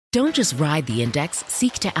Don't just ride the index,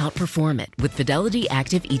 seek to outperform it with Fidelity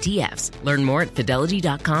Active ETFs. Learn more at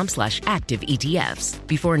fidelity.com/active ETFs.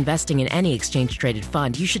 Before investing in any exchange-traded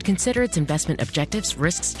fund, you should consider its investment objectives,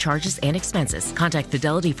 risks, charges, and expenses. Contact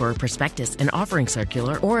Fidelity for a prospectus, an offering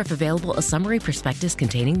circular, or if available, a summary prospectus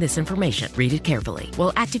containing this information. Read it carefully.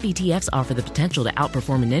 While active ETFs offer the potential to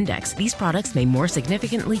outperform an index, these products may more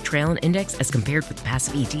significantly trail an index as compared with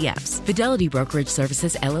passive ETFs. Fidelity Brokerage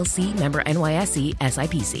Services, LLC, member NYSE,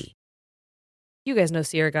 SIPC. You guys know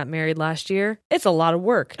Sierra got married last year. It's a lot of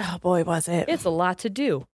work. Oh boy, was it. It's a lot to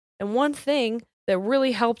do. And one thing that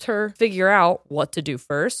really helped her figure out what to do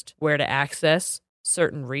first, where to access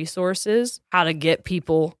certain resources, how to get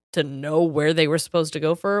people to know where they were supposed to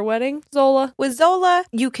go for her wedding, Zola. With Zola,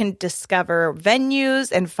 you can discover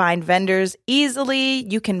venues and find vendors easily.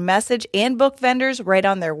 You can message and book vendors right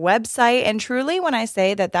on their website. And truly, when I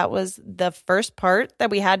say that that was the first part that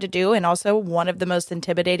we had to do and also one of the most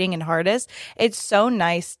intimidating and hardest, it's so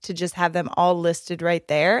nice to just have them all listed right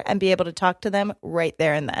there and be able to talk to them right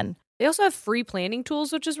there and then. They also have free planning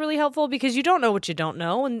tools, which is really helpful because you don't know what you don't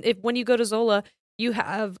know. And when you go to Zola, you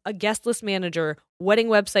have a guest list manager, wedding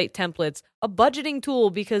website templates, a budgeting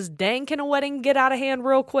tool because dang, can a wedding get out of hand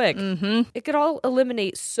real quick? Mm-hmm. It could all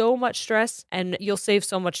eliminate so much stress and you'll save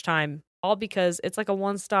so much time, all because it's like a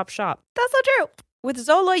one-stop shop. That's so true. With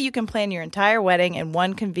Zola, you can plan your entire wedding in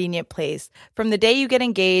one convenient place. From the day you get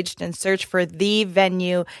engaged and search for the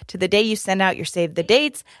venue to the day you send out your save the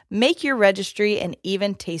dates, make your registry, and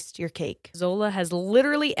even taste your cake. Zola has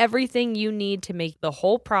literally everything you need to make the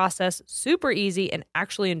whole process super easy and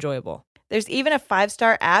actually enjoyable. There's even a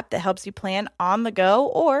 5-star app that helps you plan on the go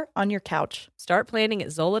or on your couch. Start planning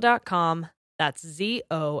at Zola.com. That's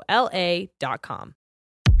ZOLA.com.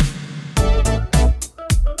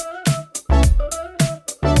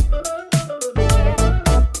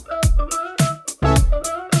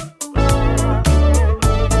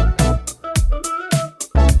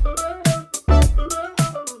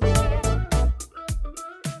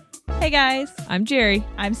 Hey guys, I'm Jerry.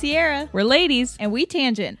 I'm Sierra. We're ladies. And we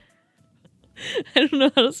tangent. I don't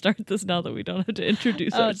know how to start this now that we don't have to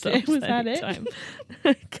introduce ourselves. Was that anytime.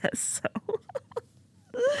 I guess so.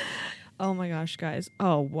 Oh my gosh, guys.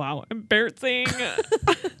 Oh, wow. Embarrassing.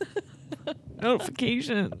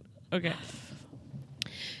 Notification. Okay.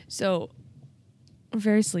 So, I'm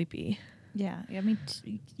very sleepy. Yeah, I mean,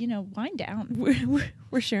 wind down.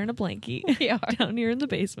 We're sharing a blankie down here in the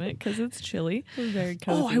basement because it's chilly. We're very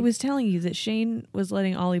cozy. Oh, I was telling you that Shane was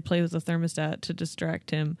letting Ollie play with the thermostat to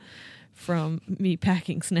distract him from me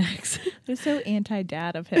packing snacks. It's so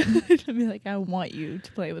anti-dad of him to be like, I want you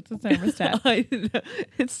to play with the thermostat.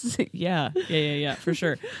 Yeah, for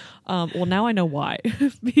sure. Well, now I know why.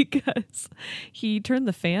 Because he turned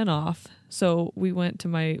the fan off. So we went to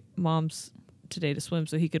my mom's today to swim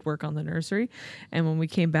so he could work on the nursery. And when we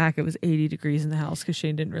came back, it was 80 degrees in the house because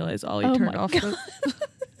Shane didn't realize Ollie turned off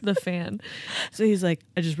the fan. So he's like,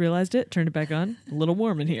 I just realized it, turned it back on. A little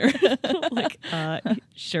warm in here. Like,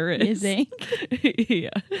 sure is. Yeah.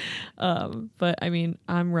 But I mean,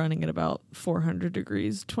 I'm running at about 400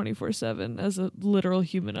 degrees 24/7 as a literal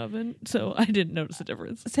human oven. So I didn't notice a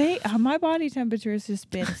difference. Say, my body temperature has just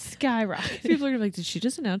been skyrocketing. People are like, did she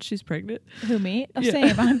just announce she's pregnant? Who, me? Oh, Yeah.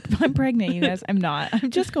 Same. I'm pregnant, you guys. I'm not. I'm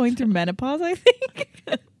just going through menopause, I think.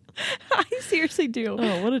 I seriously do.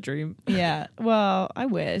 Oh, what a dream. Yeah. Well, I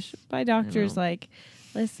wish. My doctor's like,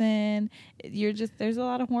 listen, there's a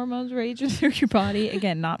lot of hormones raging through your body.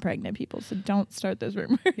 Again, not pregnant people, so don't start those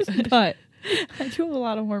rumors. But I do have a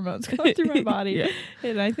lot of hormones going through my body. Yeah.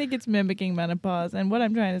 And I think it's mimicking menopause. And what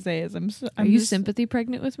I'm trying to say is Are you sympathy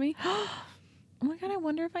pregnant with me? Oh my God, I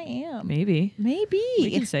wonder if I am. Maybe.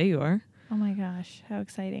 We can say you are. Oh my gosh, how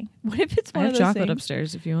exciting. What if it's I one have of those chocolate things?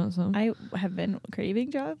 upstairs if you want some. I have been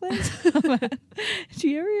craving chocolate. Do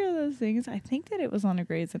you ever hear those things? I think that it was on a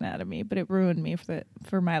Grey's Anatomy, but it ruined me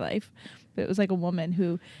for my life. But it was like a woman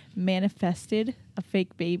who manifested a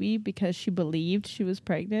fake baby because she believed she was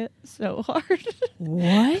pregnant so hard.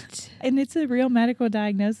 What? And it's a real medical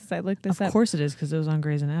diagnosis. I looked this up. Of course it is because it was on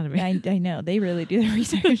Grey's Anatomy. I know. They really do the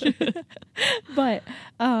research. But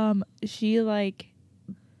she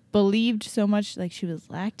believed so much, like she was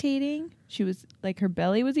lactating. She was like, her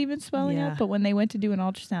belly was even swelling up. But when they went to do an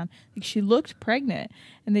ultrasound, like she looked pregnant,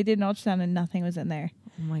 and they did an ultrasound and nothing was in there.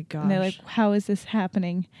 Oh my gosh. And they're like, how is this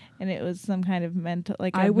happening? And it was some kind of mental,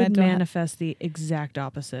 I would manifest the exact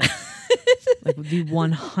opposite. Like the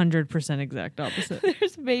 100% exact opposite.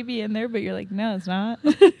 There's a baby in there, but you're like, no, it's not.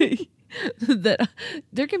 That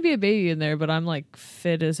there can be a baby in there, but I'm like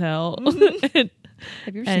fit as hell.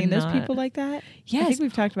 Have you ever And seen those not- people like that? Yes. I think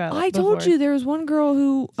we've talked about it I told before. you there was one girl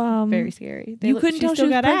who Very scary. you couldn't tell she still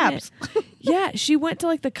was got pregnant. abs. Yeah, she went to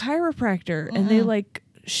like the chiropractor and they like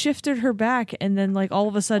shifted her back, and then like all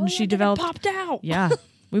of a sudden she developed. popped out. Yeah,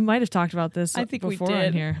 we might have talked about this. I think we before on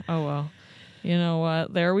did. here. Oh well, you know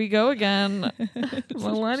what? There we go again.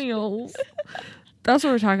 Millennials. That's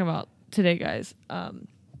what we're talking about today, guys.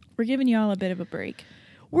 We're giving you all a bit of a break.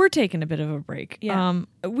 We're taking a bit of a break. Yeah.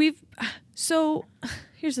 So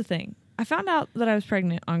here's the thing. I found out that I was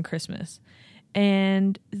pregnant on Christmas.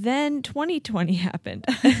 And then 2020 happened.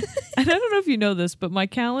 And I don't know if you know this, but my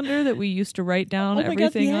calendar that we used to write down Oh my God,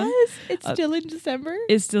 everything on, yes. It's still in December.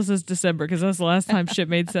 it still says December because that's the last time shit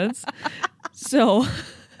made sense. So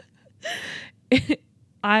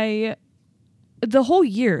the whole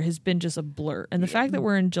year has been just a blur. And the fact that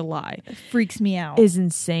we're in July Freaks me out. is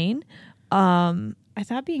insane. I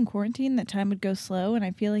thought being quarantined that time would go slow, and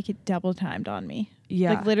I feel like it double timed on me.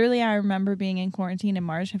 Yeah. Like literally, I remember being in quarantine in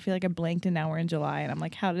March. I feel like I blinked, and now we're in July, and I'm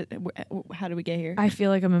like, how did we get here? I feel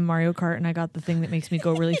like I'm in Mario Kart and I got the thing that makes me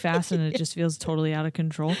go really fast and it just feels totally out of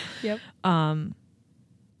control. Yep.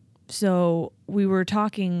 So we were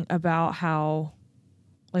talking about how,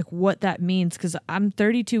 like, what that means, because I'm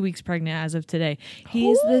 32 weeks pregnant as of today.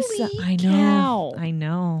 He's Holy cow. I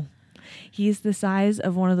know. He's the size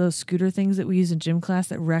of one of those scooter things that we use in gym class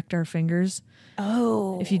that wrecked our fingers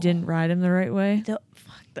Oh, if you didn't ride him the right way.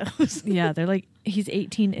 fuck those. Yeah, they're like, he's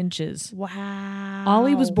 18 inches. Wow.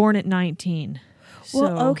 Ollie was born at 19.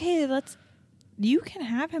 Well, So okay, you can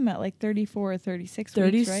have him at like 34 or 36 weeks,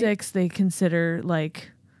 36 right? they consider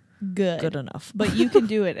like Good enough. But you can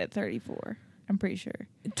do it at 34. I'm pretty sure.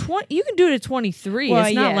 You can do it at 23. Well,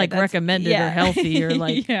 it's not yeah, like that's- recommended yeah. or healthy or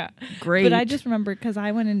like yeah. great. But I just remember because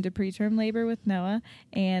I went into preterm labor with Noah,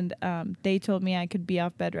 and they told me I could be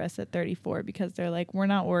off bed rest at 34 because they're like, we're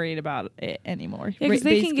not worried about it anymore. Yeah, 'cause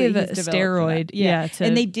they can Basically, give he's a developed for that. steroid, yeah, to-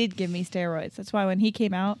 and they did give me steroids. That's why when he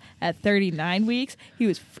came out at 39 weeks, he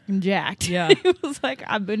was freaking jacked. Yeah. He was like,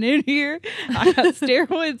 I've been in here. I got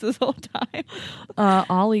steroids this whole time.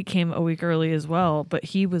 Ollie came a week early as well, but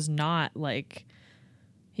he was not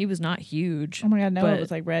huge. Oh my God, Noah But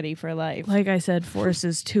was like ready for life. like I said, Forrest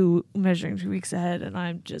is measuring 2 weeks ahead, and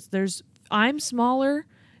I'm smaller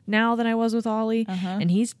now than I was with Ollie, and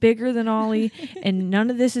he's bigger than Ollie, and none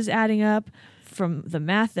of this is adding up from the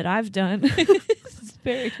math that I've done. It's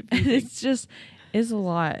very confusing. It's a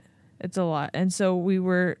lot. It's a lot. And so we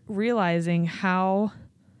were realizing how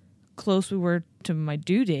close we were to my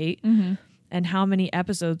due date and how many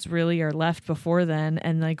episodes really are left before then,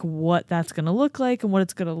 and like what that's going to look like and what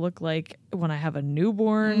it's going to look like when I have a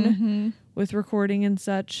newborn with recording and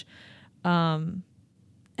such. And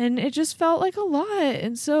it just felt like a lot.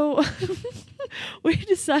 And so we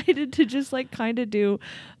decided to just like kind of do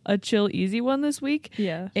a chill, easy one this week.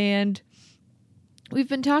 Yeah. And we've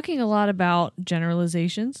been talking a lot about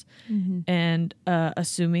generalizations and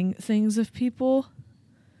assuming things of people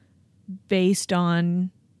based on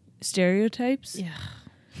stereotypes. Yeah.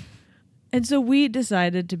 And so we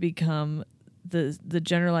decided to become the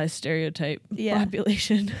generalized stereotype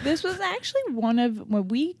population. This was actually one of when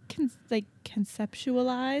we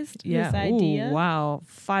conceptualized this idea. Ooh, wow.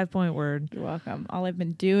 5-point word. You're welcome. All I've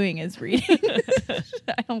been doing is reading.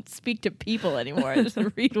 I don't speak to people anymore. I just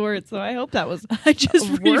read words. So I hope that was I just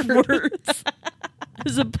read words.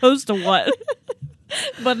 As opposed to what?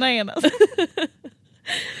 bananas.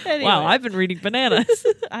 Anyway, Wow, I've been reading bananas.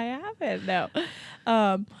 I haven't. No.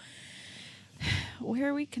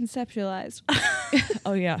 Where we conceptualized.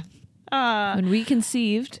 Oh, yeah. When we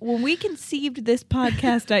conceived. When we conceived this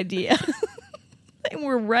podcast idea and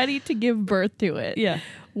we're ready to give birth to it. Yeah.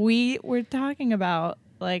 We were talking about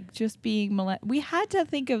like just being we had to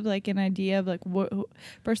think of like an idea of like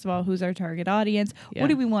first of all, who's our target audience? Yeah. What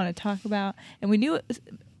do we want to talk about? And we knew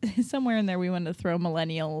somewhere in there we wanted to throw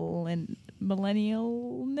millennialness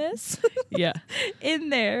Yeah. in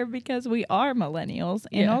there because we are millennials.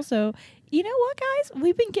 And Yeah. also, you know what, guys?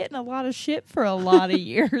 We've been getting a lot of shit for a lot of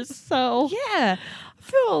years. So Yeah. I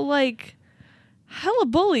feel like hella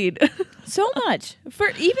bullied. so much. For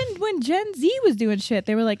even when Gen Z was doing shit,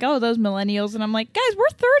 they were like, "Oh, those millennials," and I'm like, "Guys, we're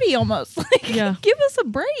 30 almost. Like, Yeah. give us a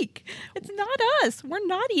break. It's not us. We're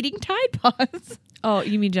not eating Tide Pods." Oh,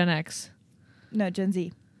 you mean Gen X? No, Gen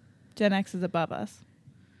Z. Gen X is above us.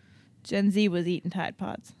 Gen Z was eating Tide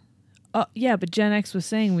Pods. Oh, yeah, but Gen X was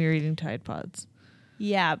saying we were eating Tide Pods.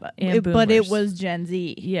 Yeah, but And it boomers. was Gen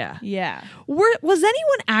Z. Yeah. Yeah. Was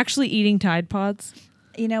anyone actually eating Tide Pods?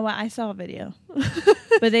 You know what? I saw a video,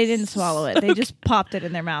 but they didn't swallow it. They just popped it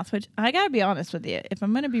in their mouth. Which I gotta be honest with you. If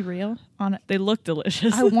I'm gonna be real, They look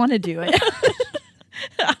delicious. I want to do it.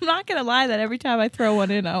 I'm not gonna lie that every time I throw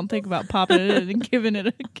one in, I don't think about popping it in and giving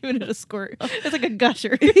it a squirt. It's like a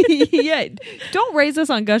gusher. Yeah, don't raise us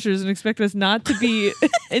on Gushers and expect us not to be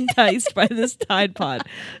enticed by this Tide Pod.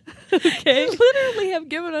 Okay, You literally have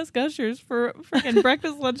given us Gushers for freaking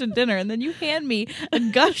breakfast, lunch, and dinner, and then you hand me a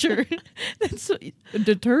Gusher that's a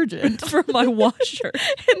detergent for my washer.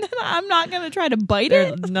 and then I'm not gonna try to bite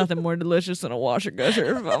There's it. nothing more delicious than a washer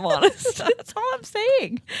Gusher, if I'm honest. That's all I'm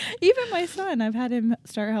saying. Even my son, I've had him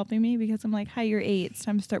start helping me because I'm like, "Hi, you're 8. It's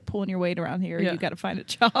time to start pulling your weight around here. Yeah. You got to find a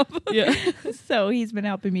job." Yeah. So he's been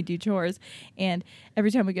helping me do chores, and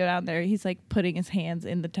every time we go down there, he's like putting his hands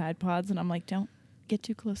in the Tide Pods, and I'm like, "Don't get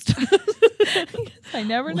too close to them." I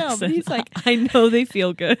never know, but Listen, he's like, I know they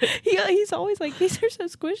feel good. he's always like, "These are so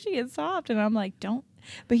squishy and soft," and I'm like, "Don't."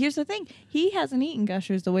 But here's the thing: he hasn't eaten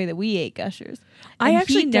Gushers the way that we ate Gushers. I And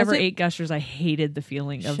actually he never doesn't- ate Gushers. I hated the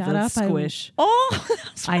feeling of Shut the up! squish.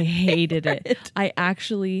 That's I my hated it. favorite. I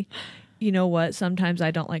actually, you know what? Sometimes I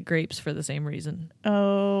don't like grapes for the same reason.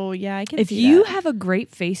 Oh yeah, I can. If see you that. have a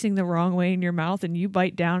grape facing the wrong way in your mouth and you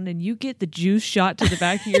bite down and you get the juice shot to the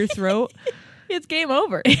back of your throat, it's game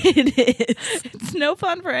over. it is. It's no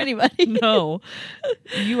fun for anybody. No,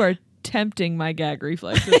 you are tempting my gag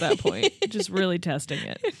reflex at that point. Just really testing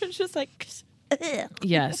it. It's just like,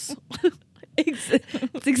 Yes.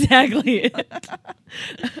 That's exactly it.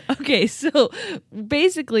 Okay, so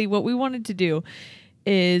basically what we wanted to do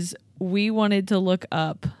is we wanted to look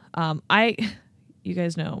up you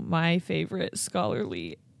guys know my favorite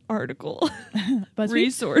scholarly article BuzzFeed?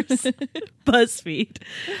 resource, BuzzFeed.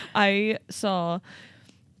 I saw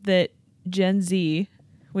that Gen Z,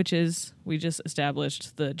 which is, we just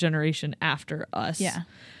established, the generation after us. Yeah.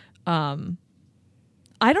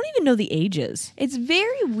 I don't even know the ages. It's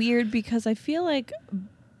very weird because I feel like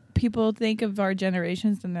people think of our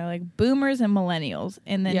generations and they're like boomers and millennials.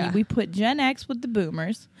 And then Yeah. we put Gen X with the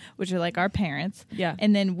boomers, which are like our parents. Yeah.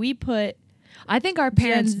 And then we put I think our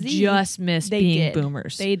parents Gen Z, just missed they being think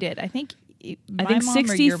boomers. They did. I think my think mom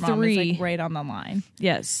or your mom is 63 like right on the line.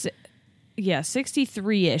 Yes. Yeah,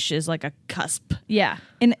 63-ish is like a cusp. Yeah.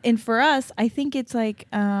 And for us, I think it's like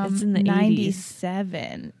It's in the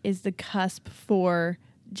 97 is the cusp for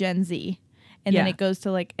Gen Z. And then Yeah. it goes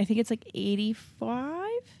to like, I think it's like 85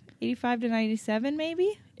 to 97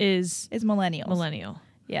 maybe Is is millennials. millennial.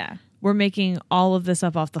 Yeah. We're making all of this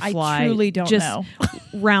up off the fly. I truly don't Just know.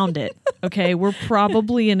 round it. Okay. We're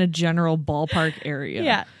probably in a general ballpark area.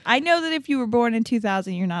 Yeah. I know that if you were born in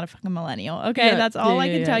 2000, you're not a fucking millennial. Okay. Yeah. That's all Yeah, I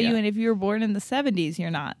can yeah, tell you. yeah. And if you were born in the 70s, you're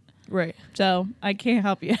not. Right. So I can't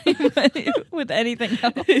help you with anything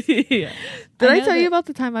else. Yeah. Did I I know tell you that- about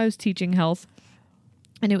the time I was teaching health?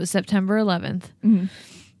 And it was September 11th. Mhm.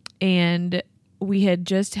 And we had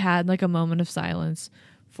just had like a moment of silence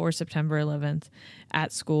for September 11th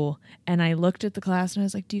at school. And I looked at the class and I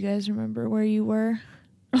was like, do you guys remember where you were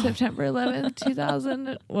September 11th,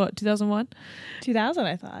 2001? 2000,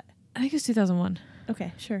 I thought. I think it's 2001.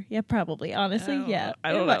 Okay, sure. Yeah, probably. Honestly, yeah.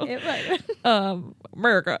 I don't know. It might.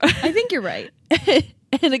 America. I think you're right.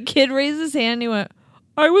 And a kid raised his hand and he went,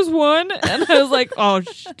 I was one. And I was like, oh,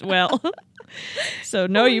 well. So,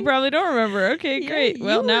 no, you probably don't remember. Okay, Yeah, great. you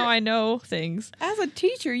Well, now were- I know things. As a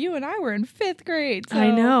teacher, you and I were in 5th grade. So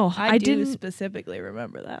I know. I I do didn't- specifically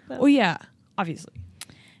remember that. Well, yeah, obviously.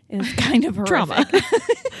 It was kind of Trauma.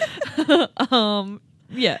 horrific.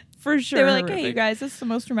 Yeah, for sure. They were like, hey, you horrific. guys, this is the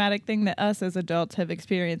most traumatic thing that us as adults have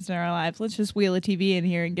experienced in our lives. Let's just wheel a TV in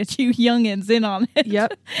here and get you youngins in on it.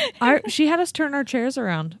 Yep. She had us turn our chairs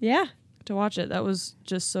around Yeah. to watch it. That was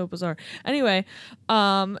just so bizarre. Anyway,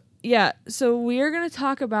 yeah, so we are going to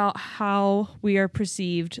talk about how we are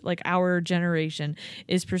perceived, like our generation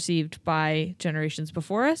is perceived by generations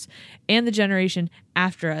before us and the generation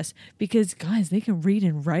after us, because guys, they can read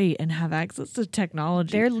and write and have access to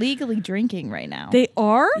technology. They're legally drinking right now. They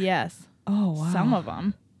are? Yes. Oh, wow. Some of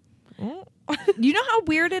them. Oh. You know how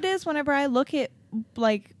weird it is whenever I look at,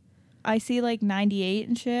 like, I see, like, 98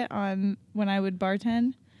 and shit on when I would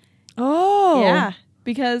bartend? Oh. Yeah.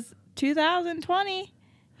 Because 2020.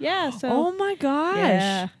 Yeah. So. Oh my gosh.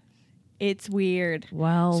 Yeah. It's weird.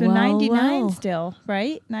 Well, So well, 99 well. still,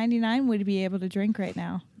 right? 99 would be able to drink right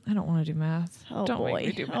now. I don't want to do math. Oh Don't boy.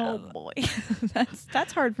 make me do math. Oh boy.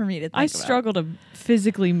 that's hard for me to think I about. struggle to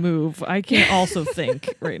physically move. I can't also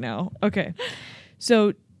think right now. Okay.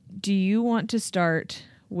 So, do you want to start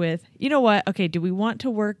with, you know what? Okay, do we want to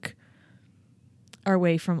work our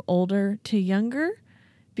way from older to younger?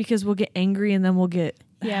 Because we'll get angry and then we'll get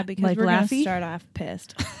Yeah, because like we're going to laughy. start off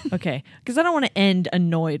pissed. Okay, because I don't want to end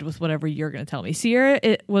annoyed with whatever you're going to tell me. Sierra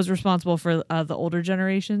was responsible for the older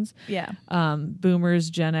generations, Yeah. boomers,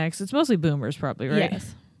 Gen X. It's mostly boomers, probably, right?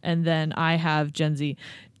 Yes. and then I have Gen Z.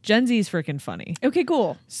 Gen Z is freaking funny. Okay,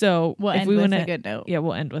 cool. So We'll if end we with want a good note. yeah,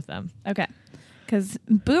 we'll end with them. Okay. Because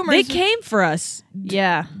boomers. They came for us.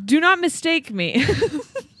 Yeah. Do not mistake me.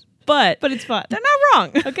 but But it's fun. they're not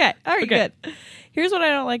wrong. Okay. All right, Okay. good. Here's what I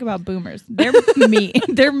don't like about boomers. They're mean.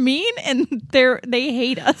 They're mean and they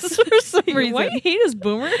hate us for some reason. Why do you hate us,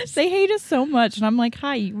 boomers? They hate us so much. And I'm like,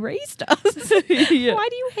 hi, you raised us. Yeah. Why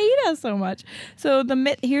do you hate us so much? So the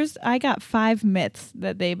myth I got 5 myths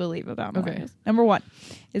that they believe about millennials. Okay. Number 1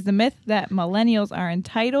 is the myth that millennials are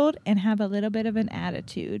entitled and have a little bit of an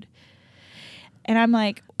attitude. And I'm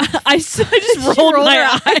like, I just rolled my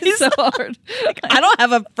her eyes so hard. I don't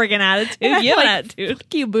have a freaking attitude. And You have I'm an like, attitude.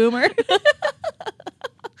 Fuck you, boomer.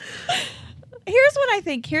 Here's what I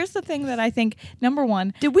think. Here's the thing that I think. Number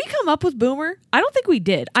 1. Did we come up with boomer? I don't think we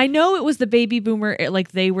did. I know it was the baby boomer,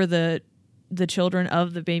 like they were the children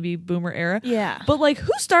of the baby boomer era. Yeah. But like,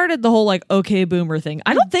 who started the whole like okay boomer thing?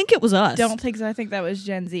 I don't think it was us. Don't think so. I think that was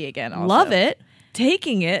Gen Z again. Also. Love it.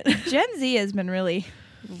 Taking it. Gen Z has been really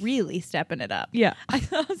stepping it up. Yeah. I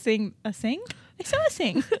saw a thing. I saw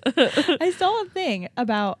a thing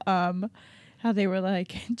about how they were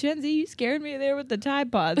like, Gen Z, you scared me there with the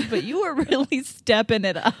Tide Pods, but you were really stepping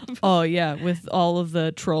it up. Oh yeah, with all of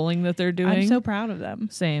the trolling that they're doing. I'm so proud of them.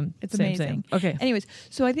 Same. It's same, amazing. Same. Okay. Anyways,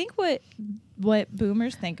 so I think what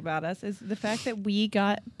boomers think about us is the fact that we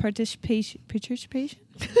got participation.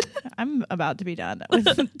 I'm about to be done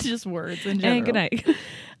with just words in general. And good night.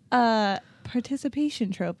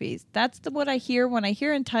 Participation trophies. That's what I hear when I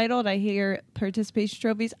hear entitled. I hear participation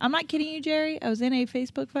trophies. I'm not kidding you, Jerry. I was in a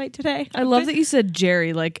Facebook fight today. I love that you said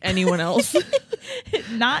Jerry like anyone else.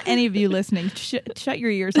 Not any of you listening. Shut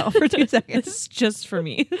your ears off for 2 seconds. It's just for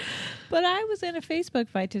me. But I was in a Facebook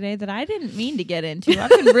fight today that I didn't mean to get into. I've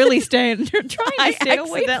been really trying to stay away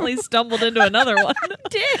from. accidentally stumbled into another one. I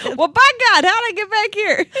did. Well, by God, how'd I get back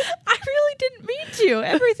here? I really didn't mean to.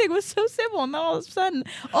 Everything was so simple, and then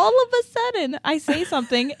all of a sudden, I say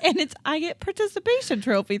something, and I get participation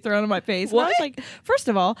trophy thrown in my face. And I was What? like, first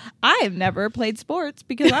of all, I have never played sports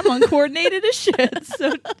because I'm uncoordinated as shit. So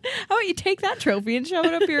how about you take that trophy and shove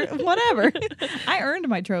it up your whatever? I earned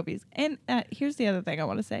my trophies. And here's the other thing I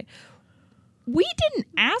want to say. We didn't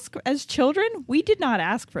ask as children. We did not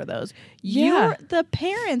ask for those. Yeah. The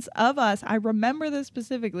parents of us, I remember this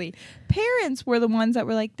specifically. Parents were the ones that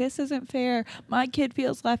were like, this isn't fair. My kid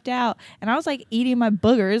feels left out. And I was like eating my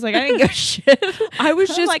boogers. Like I didn't give a shit. I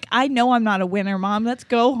was I'm just like, I know I'm not a winner, Mom. Let's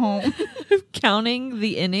go home. counting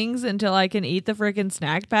the innings until I can eat the freaking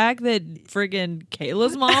snack pack that freaking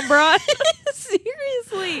Kayla's mom brought.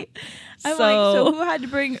 Seriously. I'm So- like, so who had to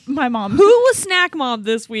bring my mom? Who was snack mom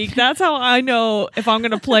this week? That's how I know if I'm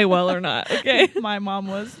going to play well or not. Okay. My mom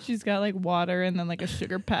was. She's got like water and then like a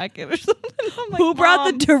sugar packet or something. I'm like, Who brought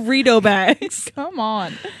Mom, the Dorito bags? come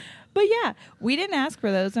on. But yeah, we didn't ask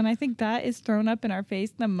for those. And I think that is thrown up in our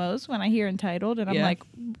face the most when I hear entitled. And I'm Yeah. like,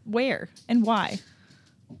 where and why?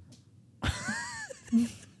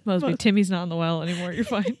 Must be Timmy's not in the well anymore. You're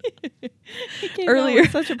fine. He came out Earlier-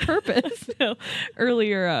 with such a purpose. No,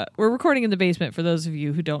 earlier, we're recording in the basement. For those of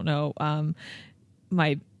you who don't know,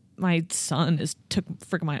 my son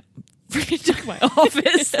took my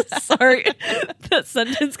office. Sorry, that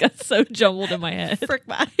sentence got so jumbled in my head. Frick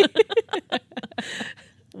my.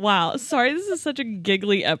 Wow, sorry. This is such a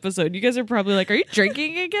giggly episode. You guys are probably like, "Are you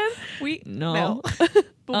drinking again?" No.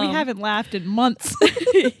 But we haven't laughed in months.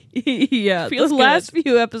 Yeah, Feels the good. last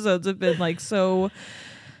few episodes have been like so.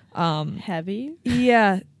 Heavy.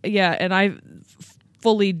 Yeah, and I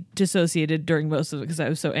fully dissociated during most of it because I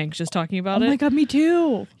was so anxious talking about Oh it. my God, me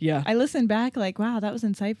too. Yeah. I listened back like, wow, that was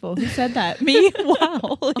insightful. Who said that? Me? Wow.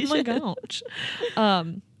 Holy Oh my shit. gosh.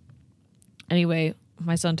 Anyway,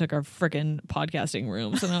 my son took our freaking podcasting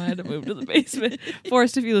room, so now I had to move to the basement.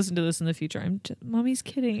 Forrest, if you listen to this in the future, Mommy's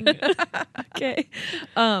kidding. Okay.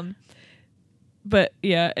 But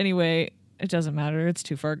yeah, anyway, it doesn't matter. It's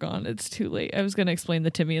too far gone. It's too late. I was going to explain the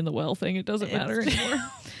Timmy and the well thing. It doesn't matter anymore.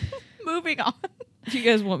 Moving on. If you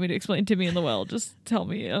guys want me to explain Timmy and the well, just tell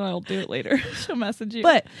me and I'll do it later. She'll message you.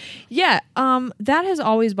 But yeah, that has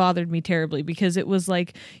always bothered me terribly because it was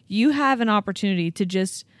like you have an opportunity to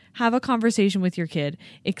just have a conversation with your kid,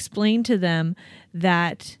 explain to them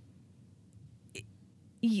that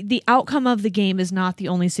the outcome of the game is not the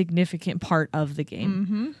only significant part of the game.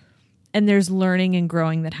 Mm-hmm. And there's learning and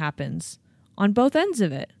growing that happens on both ends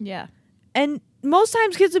of it. Yeah. And most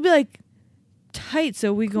times kids will be like, tight,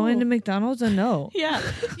 so we going Cool. to McDonald's? And no. Yeah.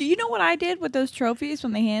 You know what I did with those trophies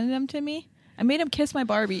when they handed them to me? I made him kiss my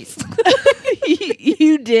Barbies.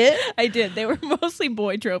 You did? I did. They were mostly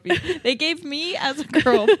boy trophies. They gave me as a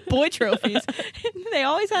girl boy trophies. They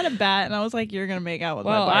always had a bat, and I was like, "You're gonna make out with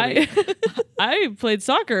my Barbie." I played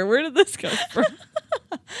soccer. Where did this come from?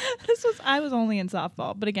 I was only in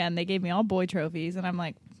softball, but again, they gave me all boy trophies, and I'm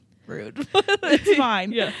like, rude. It's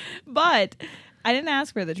fine. Yeah. But I didn't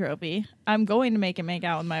ask for the trophy. I'm going to make him make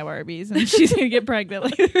out with my Barbies, and she's gonna get pregnant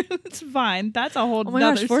later. It's fine. That's a whole. Oh my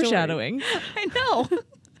gosh, foreshadowing. I know.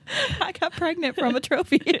 I got pregnant from a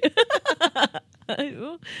trophy.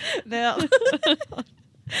 No.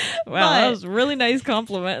 Wow, that was a really nice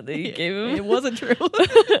compliment that you gave him. It wasn't true.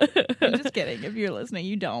 I'm just kidding. If you're listening,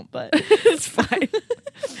 you don't, but It's fine.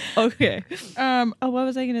 Okay. what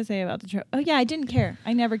was I gonna say about the trophy? Oh yeah, I didn't care.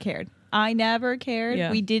 I never cared.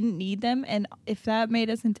 Yeah. We didn't need them, and if that made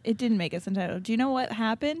us, it didn't make us entitled. Do you know what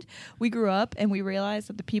happened? We grew up and we realized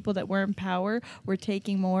that the people that were in power were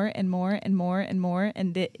taking more and more and more and more,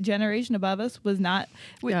 and the generation above us was not.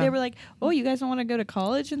 They were like, "Oh, you guys don't want to go to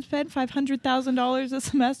college and spend $500,000 a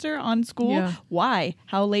semester on school? Yeah. Why?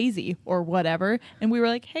 How lazy or whatever?" And we were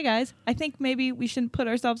like, "Hey guys, I think maybe we shouldn't put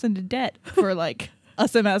ourselves into debt for like a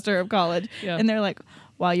semester of college." Yeah. And they're like,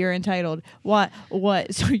 "Wow, you're entitled. What?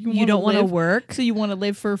 So You don't want to work? So you want to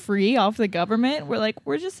live for free off the government?" We're like,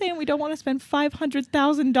 we're just saying we don't want to spend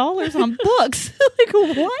 $500,000 on books. Like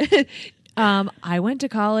what? I went to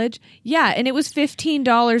college. Yeah, and it was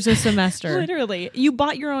 $15 a semester. Literally, you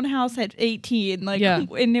bought your own house at 18, like,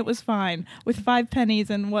 and it was fine with 5 pennies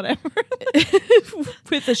and whatever,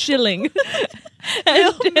 With a shilling.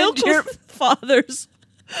 and milk your was- father's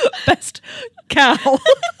best cow.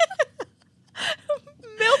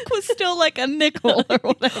 milk was still like a nickel or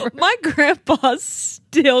whatever. My grandpa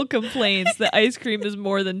still complains that ice cream is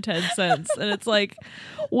more than 10 cents. And it's like,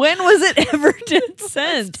 when was it ever 10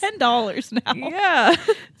 cents? It's $10 now. Yeah.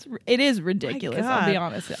 It is ridiculous. I'll be God.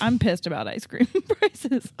 honest. I'm pissed about ice cream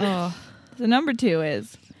prices. Oh. So number 2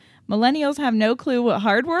 is millennials have no clue what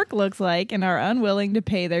hard work looks like and are unwilling to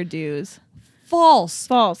pay their dues. False.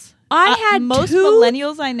 False. I had most two-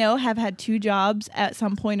 millennials I know have had 2 jobs at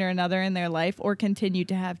some point or another in their life, or continue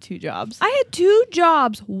to have 2 jobs. I had 2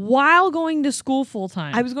 jobs while going to school full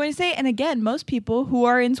time. I was going to say, and again, most people who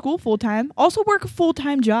are in school full time also work a full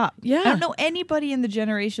time job. Yeah. I don't know anybody in the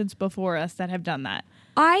generations before us that have done that.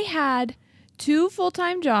 I had 2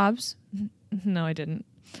 full-time jobs. No, I didn't.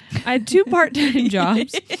 I had 2 part-time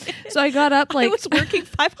jobs. So I got up I was working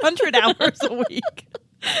 500 hours a week.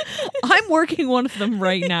 I'm working one of them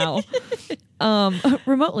right now.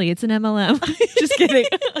 Remotely. It's an MLM. Just kidding.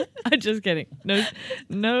 I'm just kidding.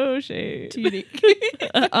 No shade.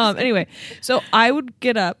 Anyway, so I would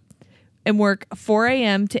get up and work 4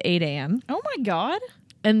 a.m. to 8 a.m. Oh my God.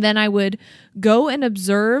 And then I would go and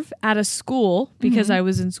observe at a school because I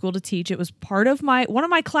was in school to teach. It was part of one of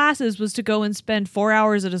my classes was to go and spend 4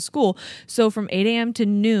 hours at a school. So from 8 a.m. to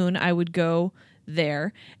noon, I would go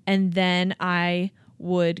there. And then I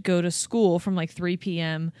would go to school from like 3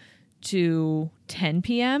 p.m. to 10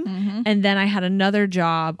 p.m. And then I had another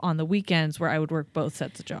job on the weekends where I would work both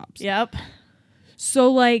sets of jobs. Yep.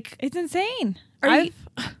 So like, It's insane. Are you-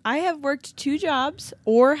 I have worked 2 jobs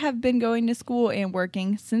or have been going to school and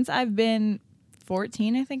working since I've been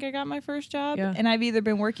 14. I think I got my first job. Yeah. And I've either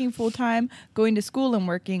been working full time, going to school and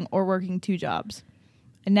working, or working 2 jobs.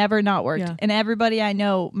 I never not worked. Yeah. And everybody I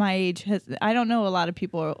know my age I don't know a lot of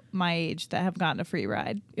people my age that have gotten a free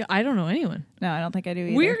ride. yeah, I don't know anyone. No, I don't think I do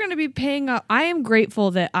either. We're going to be paying up. I am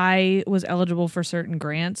grateful that I was eligible for certain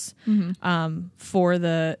grants for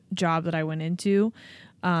the job that I went into.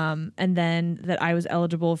 And then that I was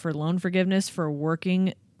eligible for loan forgiveness for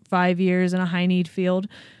working 5 years in a high need field.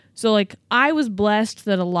 So like I was blessed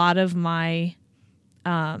that a lot of my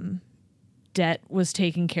debt was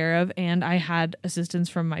taken care of and I had assistance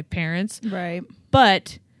from my parents. Right.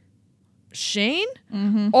 But Shane,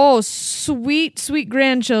 oh, sweet, sweet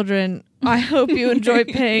grandchildren. I hope you enjoy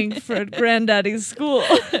paying for granddaddy's school.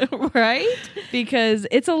 Right? Because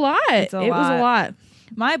it's a lot. It was a lot.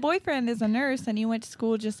 My boyfriend is a nurse and he went to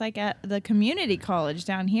school just like at the community college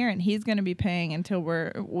down here, and he's going to be paying until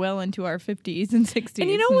we're well into our 50s and 60s. And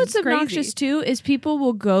you know what's obnoxious too is people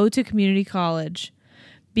will go to community college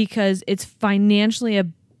because it's financially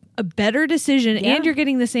a better decision and you're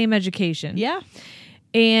getting the same education. Yeah.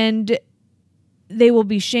 And they will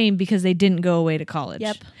be shamed because they didn't go away to college.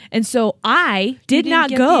 Yep. And so I did not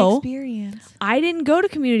get go. the experience. I didn't go to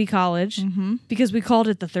community college because we called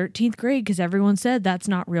it the 13th grade because everyone said that's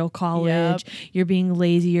not real college. Yep. You're being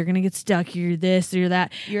lazy. You're going to get stuck. You're this, you're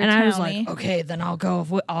that. You're and I was towny. like, okay, then I'll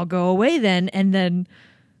go away then. And then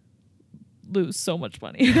lose so much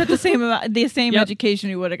money. You got the same amount, the same Yep. education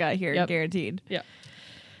you would have got here, Yep. guaranteed. Yeah,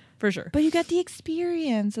 for sure. But you got the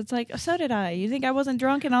experience. It's like, so did I. You think I wasn't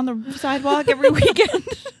drunk and on the sidewalk every weekend?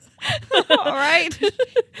 All right.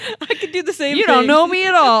 I could do the same You thing. don't know me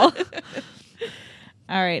at all.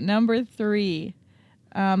 All right, number 3.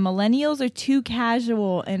 Millennials are too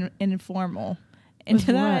casual and informal. And With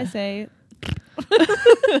to that I what? say,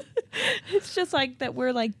 it's just like that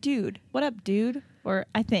we're like, dude, what up, dude? Or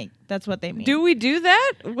I think that's what they mean. Do we do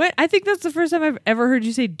that? What? I think that's the first time I've ever heard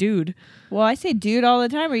you say dude. Well, I say dude all the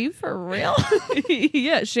time. Are you for real?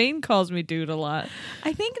 Yeah, Shane calls me dude a lot.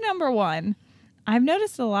 I think number 1, I've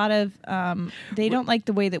noticed a lot of they don't like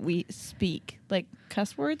the way that we speak, like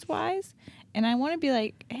cuss words wise. And I want to be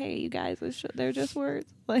like, hey, you guys, they're just words.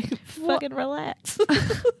 Like, fucking relax.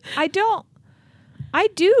 I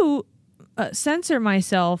do censor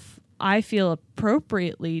myself. I feel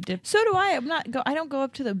appropriately. So do I. I don't go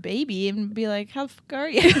up to the baby and be like, "How the fuck are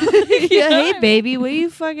you?" Yeah, hey baby, what you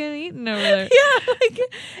fucking eating over there? Yeah,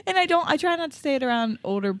 and I try not to say it around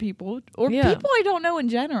older people or Yeah. people I don't know in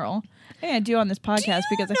general. I do on this podcast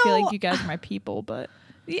because I feel like you guys are my people, but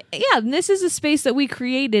Yeah, and this is a space that we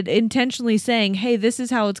created intentionally saying, hey, this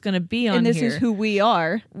is how it's going to be on and this here. is who we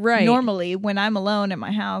are. Right. Normally, when I'm alone at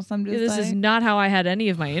my house, I'm just This like, is not how I had any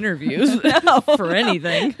of my interviews for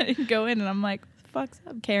anything. I go in and I'm like, "Fuck's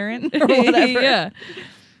up, Karen," or whatever. Yeah.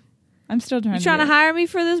 I'm still trying. You trying to hire me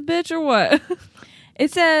for this bitch or what?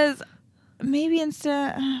 It says maybe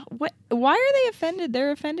instead. What? Why are they offended?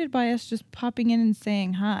 They're offended by us just popping in and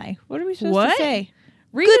saying hi. What are we supposed What? to say?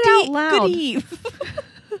 Read it out loud. Good eve.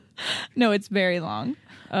 No, it's very long.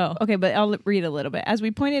 Oh. Okay, but I'll read a little bit. As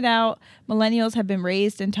we pointed out, millennials have been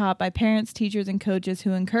raised and taught by parents, teachers, and coaches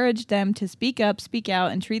who encourage them to speak up, speak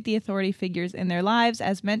out, and treat the authority figures in their lives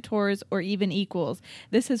as mentors or even equals.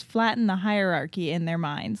 This has flattened the hierarchy in their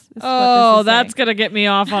minds. This is what Oh, this is that's saying. going to get me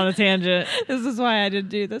off on a tangent. This is why I didn't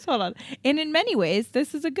do this. Hold on. And in many ways,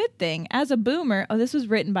 this is a good thing. As a boomer, this was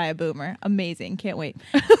written by a boomer. Amazing. Can't wait.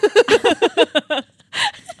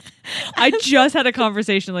 I just had a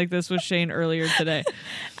conversation like this with Shane earlier today.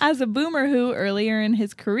 As a boomer who, earlier in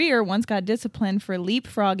his career, once got disciplined for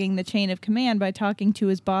leapfrogging the chain of command by talking to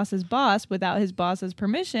his boss's boss without his boss's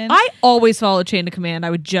permission. I always follow chain of command,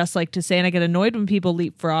 I would just like to say, and I get annoyed when people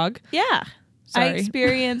leapfrog. Yeah. I Sorry.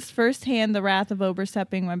 experienced firsthand the wrath of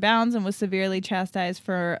overstepping my bounds and was severely chastised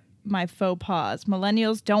for my faux pas.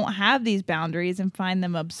 Millennials don't have these boundaries and find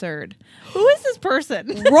them absurd. Who is this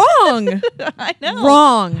person? Wrong. I know.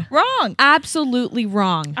 Wrong. Wrong. Absolutely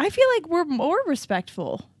wrong. I feel like we're more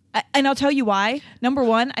respectful. And I'll tell you why. Number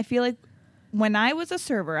 1, I feel like when I was a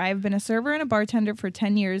server, I've been a server and a bartender for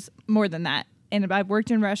 10 years, more than that. And I've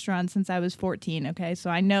worked in restaurants since I was 14, okay?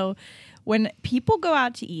 So I know when people go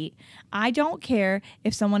out to eat, I don't care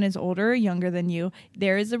if someone is older or younger than you.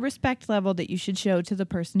 There is a respect level that you should show to the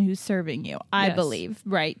person who's serving you, I Yes. believe,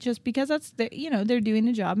 right? Just because they're doing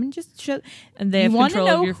a job and just show. And they have You wanna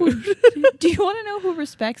control of your who- food. Do you want to know who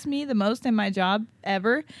respects me the most in my job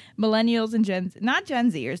ever? Millennials and not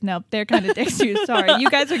Gen Zers. No, they're kind of dicks too. Sorry,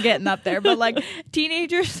 you guys are getting up there. But like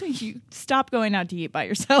teenagers, you stop going out to eat by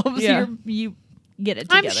yourselves. Yeah. You get it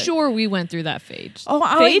together. I'm sure we went through that phase. Oh,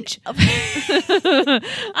 Phage?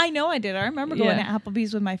 I know I did. I remember going Yeah. to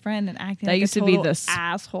Applebee's with my friend and acting That like used a to be total the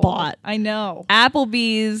asshole. spot. I know.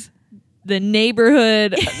 Applebee's, the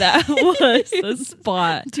neighborhood, that was the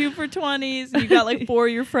spot. 2 for $20s. And you got like 4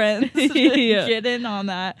 of your friends. Yeah. Get in on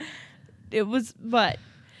that. It was, but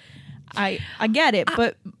I get it.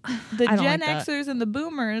 But the I don't Gen like that. Xers and the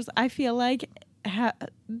Boomers, I feel like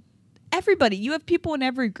everybody. You have people in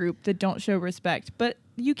every group that don't show respect, but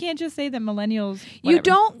you can't just say that millennials. You whatever.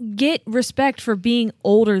 don't get respect for being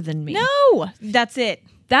older than me. No, that's it.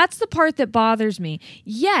 That's the part that bothers me.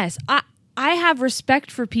 Yes, I have respect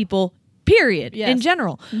for people, period, Yes. in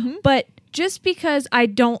general. But just because I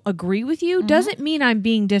don't agree with you doesn't mean I'm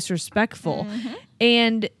being disrespectful.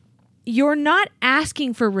 And you're not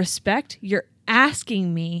asking for respect. You're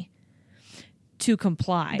asking me to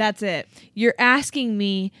comply. That's it. You're asking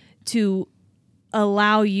me to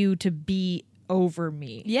allow you to be over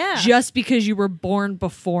me. Yeah. Just because you were born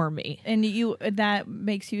before me. And that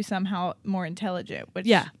makes you somehow more intelligent, which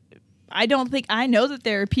Yeah. I know that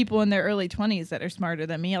there are people in their early 20s that are smarter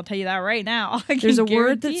than me. I'll tell you that right now. I There's can a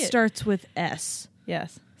word that guarantee it. starts with S.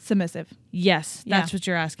 Yes. Submissive. Yes, that's Yeah. what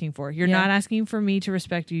you're asking for. You're Yeah. not asking for me to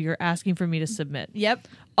respect you. You're asking for me to submit. Yep.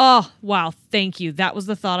 Oh, wow. Thank you. That was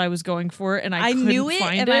the thought I was going for, and I couldn't knew it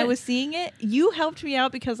find and it. I was seeing it. You helped me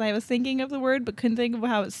out because I was thinking of the word but couldn't think of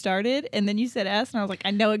how it started. And then you said S and I was like,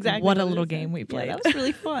 I know exactly What a it little is. game we Yeah, played. that was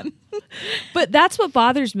really fun. But that's what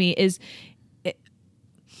bothers me is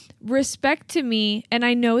respect to me, and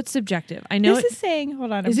I know it's subjective. I know This is saying,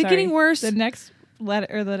 hold on, Is it getting worse? The next letter,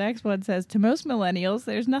 or the next one says, to most millennials,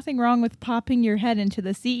 there's nothing wrong with popping your head into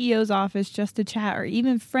the CEO's office just to chat or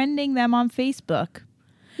even friending them on Facebook.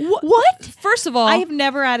 What? First of all, I have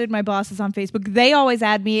never added my bosses on Facebook. They always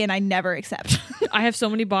add me and I never accept. I have so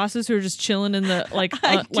many bosses who are just chilling in the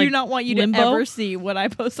I do not want you limbo. to ever see what I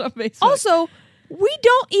post on Facebook. Also, we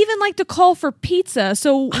don't even like to call for pizza,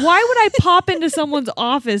 so why would I pop into someone's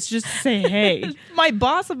office just to say, hey? my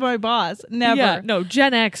boss of my boss. Never. Yeah, no,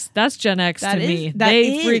 Gen X. That's Gen X That to is- me. that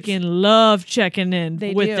They is. freaking love checking in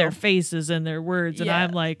They with do. their faces and their words, and Yeah.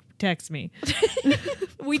 I'm like, text me.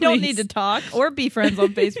 We don't Please. need to talk or be friends on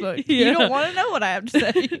Facebook. Yeah. You don't want to know what I have to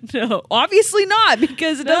say. No, obviously not,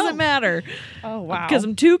 because it No. doesn't matter. Oh, wow. Because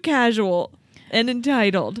I'm too casual and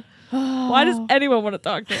entitled. Why does anyone want to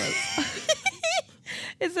talk to us?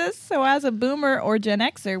 It says, so as a boomer or Gen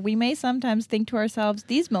Xer, we may sometimes think to ourselves,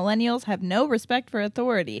 these millennials have no respect for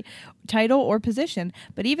authority, title, or position.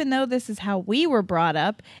 But even though this is how we were brought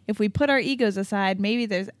up, if we put our egos aside, maybe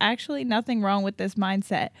there's actually nothing wrong with this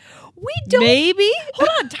mindset. We don't. Maybe? Hold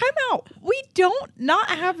on, time out. We don't not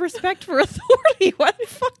have respect for authority. What the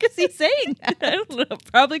fuck is he saying? I don't know.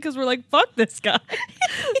 Probably because we're like, fuck this guy.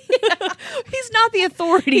 He's not the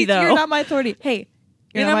authority, though. You're not my authority. Hey,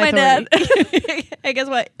 You're not my dad. authority. Hey, guess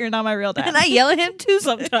what? You're not my real dad. And I yell at him too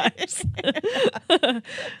sometimes.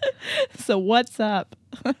 So what's up?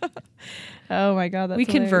 Oh my god, that's We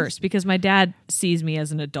hilarious. converse because my dad sees me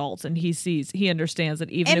as an adult, and he understands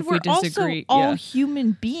that even And if we're we disagree, also all yeah.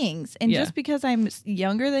 human beings. And Yeah. just because I'm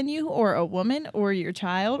younger than you, or a woman, or your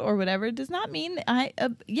child, or whatever, does not mean I,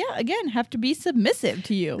 again, have to be submissive to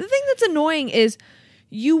The you. thing that's annoying is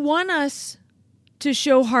you want us to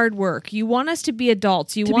show hard work. You want us to be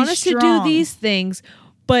adults. You To be want us to do strong. these things,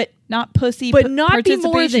 but Not pussy, But not be more than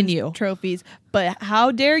participation you. trophies. But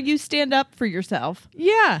how dare you stand up for yourself?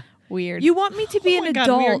 yeah. Weird. You want me to be Oh an my God,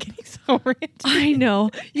 we are adult. getting so ranty. I know.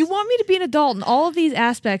 You want me to be an adult in all of these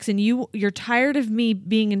aspects, and you're tired of me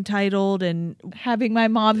being entitled and Having my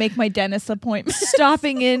mom make my dentist appointment.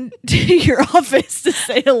 stopping in to your office to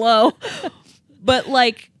say hello. But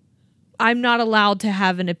like, I'm not allowed to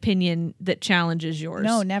have an opinion that challenges yours.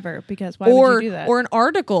 No, never. Because why or would you do that? or an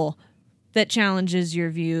article that challenges your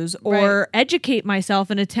views, or educate myself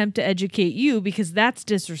and attempt to educate you, because that's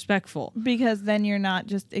disrespectful. because then you're not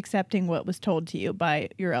just accepting what was told to you by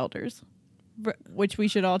your elders, which we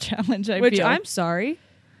should all challenge. I Which feel. I'm sorry.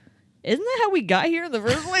 Isn't that how we got here in the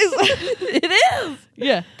first place? It is.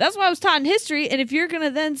 Yeah. That's why I was taught in history. And if you're going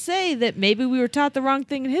to then say that maybe we were taught the wrong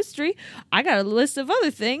thing in history, I got a list of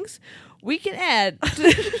other things we can add.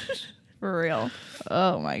 For real.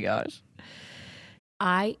 Oh my gosh.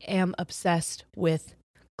 I am obsessed with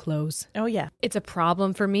clothes. Oh, yeah. It's a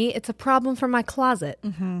problem for me. It's a problem for my closet.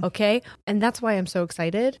 Okay. And that's why I'm so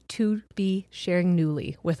excited to be sharing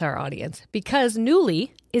Nuuly with our audience, because Nuuly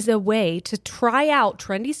is a way to try out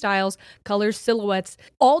trendy styles, colors, silhouettes,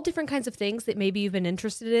 all different kinds of things that maybe you've been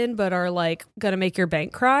interested in but are like gonna make your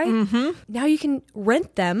bank cry. Now you can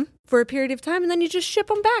rent them for a period of time and then you just ship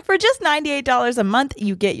them back. For just $98 a month,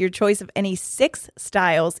 you get your choice of any 6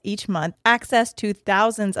 styles each month, access to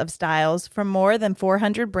thousands of styles from more than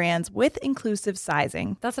 400 brands with inclusive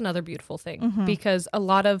sizing. That's another beautiful thing, because a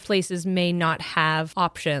lot of places may not have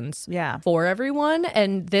options Yeah. for everyone.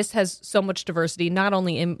 And this has so much diversity, not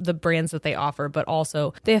only in the brands that they offer, but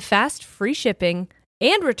also they have fast, free shipping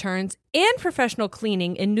and returns and professional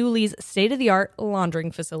cleaning in Nuuly's state-of-the-art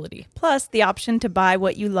laundering facility. Plus, the option to buy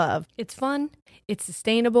what you love. It's fun, it's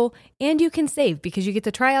sustainable, and you can save because you get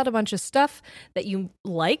to try out a bunch of stuff that you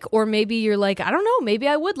like, or maybe you're like, I don't know, maybe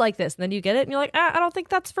I would like this. And then you get it and you're like, I don't think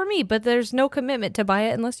that's for me, but there's no commitment to buy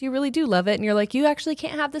it unless you really do love it. And you're like, you actually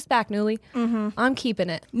can't have this back, Nuuly. I'm keeping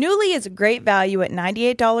it. Nuuly is a great value at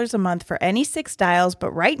 $98 a month for any 6 styles,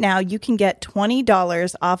 but right now you can get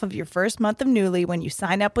 $20 off of your first month of Nuuly when you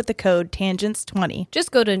sign up with the code TANGENTS20.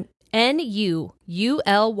 Just go to NUULY.com.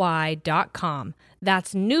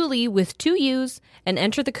 That's Nuuly with 2 U's, and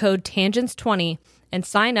enter the code TANGENTS20 and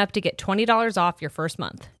sign up to get $20 off your first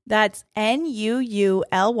month. That's NUULY.com,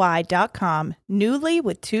 Nuuly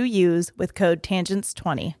with 2 U's with code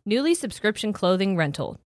TANGENTS20. Nuuly subscription clothing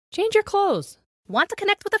rental. Change your clothes. Want to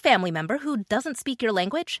connect with a family member who doesn't speak your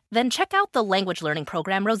language? Then check out the language learning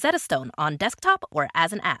program Rosetta Stone on desktop or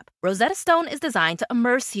as an app. Rosetta Stone is designed to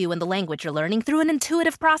immerse you in the language you're learning through an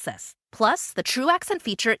intuitive process. Plus, the True Accent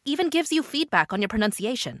feature even gives you feedback on your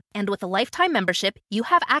pronunciation. And with a lifetime membership, you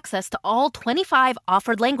have access to all 25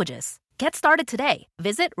 offered languages. Get started today.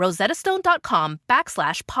 Visit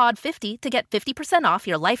rosettastone.com/pod50 to get 50% off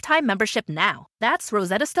your lifetime membership now. That's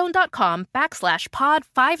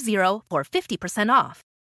rosettastone.com/pod50 for 50% off.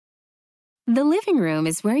 The living room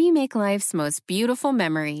is where you make life's most beautiful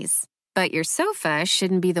memories. But your sofa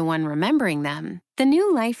shouldn't be the one remembering them. The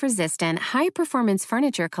new life-resistant, high-performance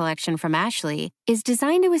furniture collection from Ashley is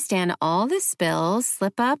designed to withstand all the spills,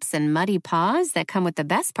 slip-ups, and muddy paws that come with the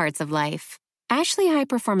best parts of life. Ashley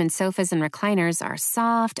high-performance sofas and recliners are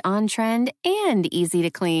soft, on-trend, and easy to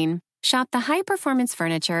clean. Shop the high-performance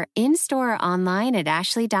furniture in-store or online at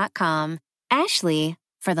ashley.com. Ashley,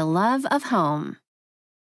 for the love of home.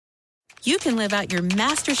 You can live out your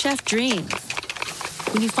MasterChef dreams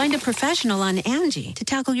when you find a professional on Angie to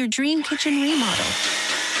tackle your dream kitchen remodel.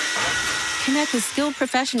 Connect with skilled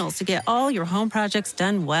professionals to get all your home projects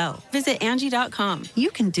done well. Visit Angie.com. You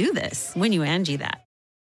can do this when you Angie that.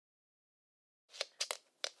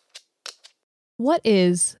 What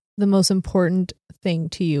is the most important thing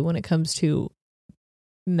to you when it comes to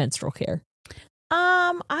menstrual care?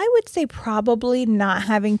 I would say probably not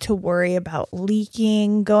having to worry about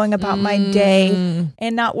leaking, going about my day,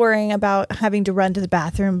 and not worrying about having to run to the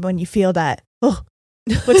bathroom when you feel that, oh,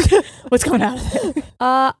 what's going on?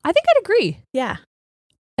 I think I'd agree. Yeah.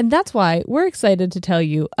 And that's why we're excited to tell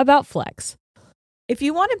you about Flex. If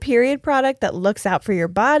you want a period product that looks out for your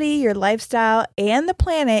body, your lifestyle, and the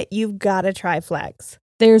planet, you've got to try Flex.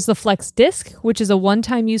 There's the Flex Disc, which is a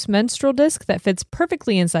one-time use menstrual disc that fits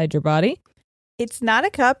perfectly inside your body. It's not a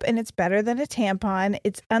cup, and it's better than a tampon.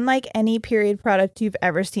 It's unlike any period product you've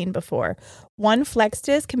ever seen before. One Flex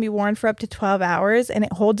Disc can be worn for up to 12 hours, and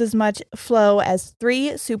it holds as much flow as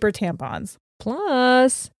 3 super tampons.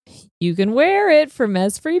 Plus, you can wear it for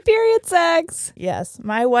mess-free period sex. Yes,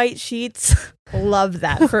 my white sheets love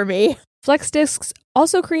that for me. Flex Discs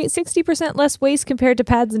also create 60% less waste compared to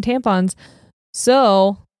pads and tampons,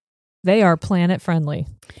 so they are planet-friendly.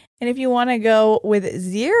 And if you want to go with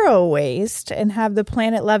zero waste and have the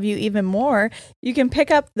planet love you even more, you can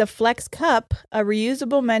pick up the Flex Cup, a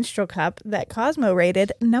reusable menstrual cup that Cosmo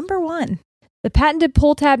rated #1. The patented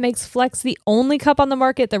pull tab makes Flex the only cup on the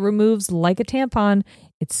market that removes like a tampon.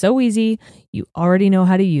 It's so easy, you already know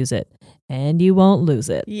how to use it, and you won't lose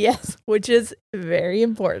it. Yes, which is very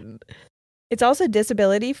important. It's also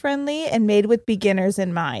disability friendly and made with beginners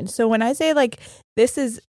in mind. So when I say like this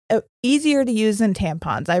is easier to use than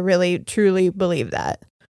tampons, I really truly believe that.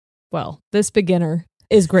 Well, this beginner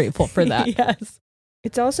is grateful for that. Yes.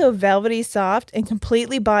 It's also velvety soft and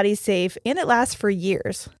completely body safe, and it lasts for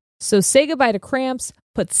years. So say goodbye to cramps,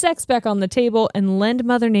 put sex back on the table, and lend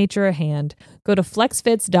Mother Nature a hand. Go to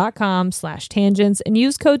flexfits.com/tangents and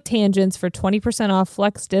use code TANGENTS for 20% off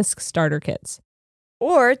Flex Disc starter kits.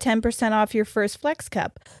 Or 10% off your first Flex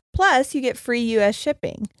Cup. Plus, you get free U.S.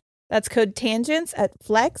 shipping. That's code TANGENTS at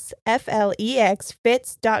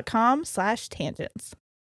fits.com/tangents.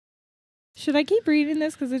 Should I keep reading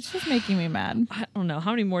this? Because it's just making me mad. I don't know.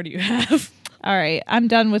 How many more do you have? All right. I'm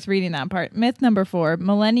done with reading that part. Myth number 4.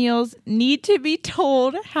 Millennials need to be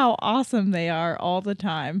told how awesome they are all the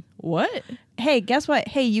time. What? Hey, guess what?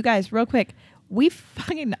 Hey, you guys, real quick. We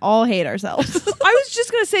fucking all hate ourselves. I was just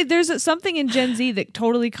going to say there's something in Gen Z that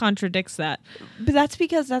totally contradicts that. But that's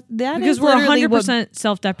because that because is we're literally 100%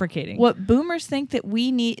 self-deprecating. What boomers think that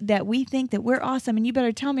we need, that we think that we're awesome, and you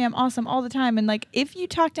better tell me I'm awesome all the time. And like, if you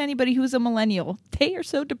talk to anybody who's a millennial, they are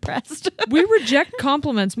so depressed. We reject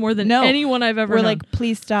compliments more than anyone I've ever known. We're like,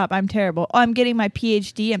 please stop. I'm terrible. Oh, I'm getting my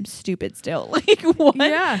PhD. I'm stupid still. Like, what?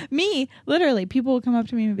 Yeah. Me, literally, people will come up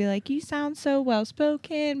to me and be like, you sound so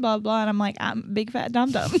well-spoken, blah, blah. And I'm like, I'm big fat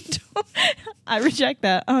dum-dum. I reject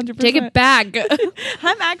that 100%. Take it back.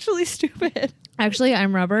 I'm actually stupid. Actually,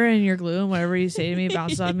 I'm rubber and you're glue, and whatever you say to me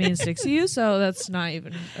bounces off me and sticks to you, so that's not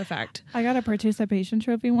even a fact. I got a participation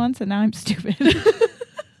trophy once, and now I'm stupid.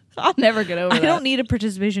 I'll never get over that. I don't need a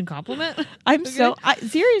participation compliment. I'm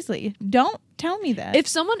seriously, don't tell me that. If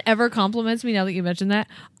someone ever compliments me, now that you mentioned that,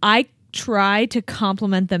 I try to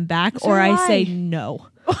compliment them back, So or I why? say no.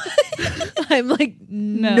 I'm like,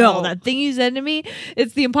 no, that thing you said to me,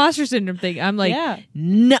 it's the imposter syndrome thing. I'm like,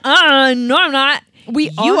 no, I'm not.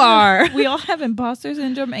 We all have imposter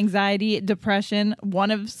syndrome, anxiety, depression,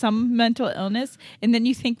 one of some mental illness, and then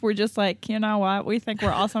you think we're just like, you know what? We think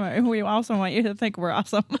we're awesome, and we also want you to think we're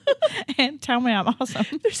awesome, and tell me I'm awesome.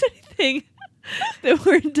 If there's anything that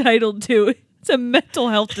we're entitled to, it's a mental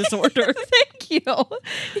health disorder. Thank you. You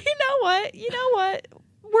know what?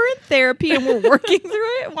 We're in therapy and we're working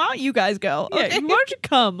through it. Why don't you guys go? Yeah, why don't you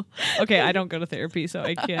come? Okay, I don't go to therapy, so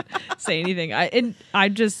I can't say anything.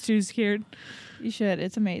 I'm just too scared. You should.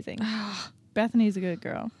 It's amazing. Bethany's a good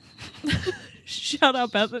girl. Shout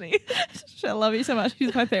out Bethany. I love you so much.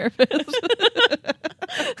 She's my therapist.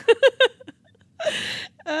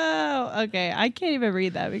 Oh, okay. I can't even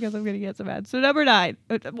read that because I'm going to get so mad. So number 9.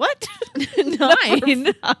 What?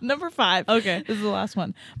 9. Number 5. Okay. This is the last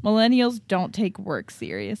one. Millennials don't take work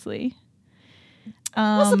seriously.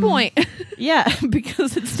 What's the point? Yeah,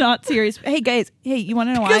 because it's not serious. Hey, guys. Hey, you want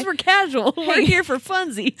to know why? Because we're casual. We're Hey. here for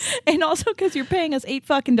funsies. And also because you're paying us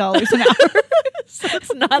 $8 an hour. So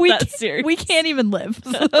it's not that serious. We can't even live.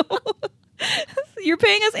 So. You're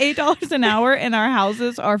paying us $8 an hour, and our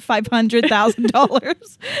houses are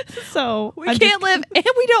 $500,000. So We can't live, and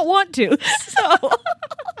we don't want to. So how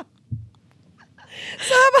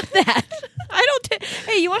about that? I don't.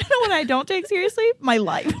 Hey, you want to know what I don't take seriously? My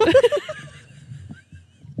life.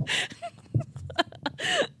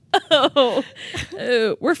 Oh,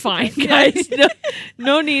 we're fine, guys.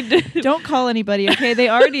 No need to. Don't call anybody. Okay, they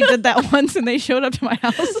already did that once, and they showed up to my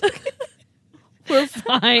house. We're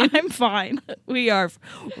fine. I'm fine. We are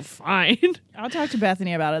fine. I'll talk to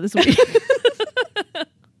Bethany about it this week.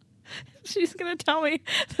 She's gonna tell me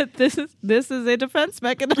that this is a defense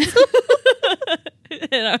mechanism.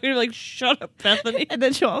 And I'm gonna be like, shut up, Bethany. And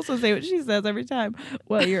then she'll also say what she says every time.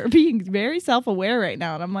 Well, you're being very self-aware right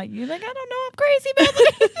now. And I'm like, you think I don't know I'm crazy,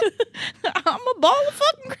 Bethany? I'm a ball of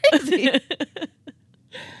fucking crazy.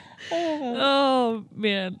 Oh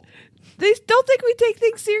man, they don't think we take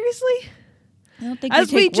things seriously. I don't think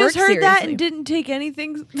As we just heard that and didn't take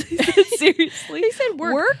anything seriously. They said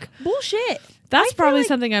work. Bullshit. That's I feel probably like-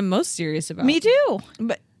 something I'm most serious about. Me too.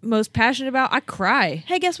 But most passionate about. I cry.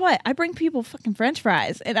 Hey, guess what? I bring people fucking French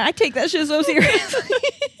fries, and I take that shit so seriously.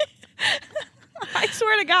 I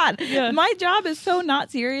swear to God, my job is so not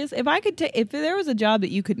serious. If I could take, if there was a job that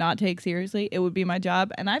you could not take seriously, it would be my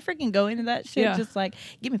job. And I freaking go into that shit just like,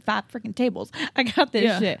 give me 5 freaking tables. I got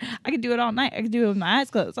this shit. I could do it all night. I could do it with my eyes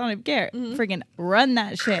closed. I don't even care. Freaking run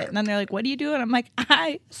that shit. And then they're like, "What do you do?" And I'm like,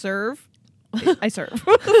 "I serve." I serve.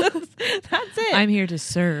 That's it. I'm here to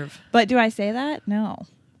serve. But do I say that? No.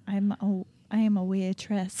 I am a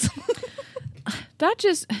waitress. That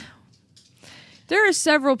just. There are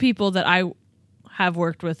several people that I have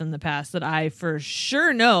worked with in the past that I for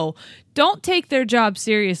sure know don't take their job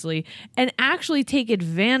seriously and actually take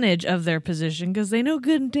advantage of their position because they know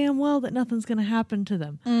good and damn well that nothing's going to happen to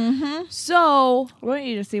them. Mm-hmm. So I want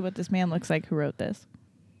you to see what this man looks like who wrote this.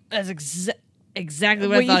 that's exactly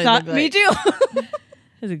what I thought he would look like. Me too.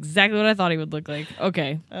 That's exactly what I thought he would look like.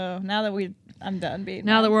 Okay. Oh, now that I'm done being.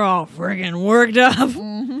 Now that we're all friggin' worked up.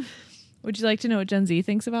 Would you like to know what Gen Z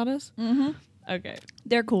thinks about us? Mm-hmm. Okay.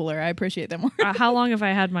 They're cooler. I appreciate them more. How long have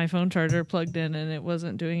I had my phone charger plugged in and it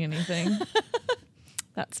wasn't doing anything?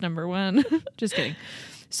 That's number 1. Just kidding.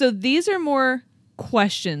 So these are more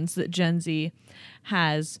questions that Gen Z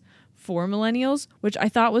has for millennials, which I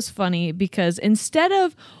thought was funny because instead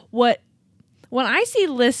of when I see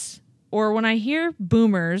lists or when I hear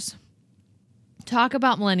boomers talk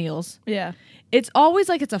about millennials, Yeah. it's always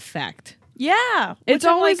like it's a fact. Yeah. It's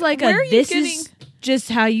always like where are you this getting, is just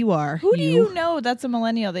how you are. Who do you know that's a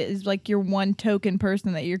millennial that is like your one token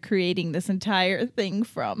person that you're creating this entire thing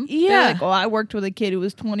from? Yeah. They're like, "Oh, I worked with a kid who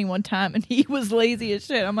was 21 time and he was lazy as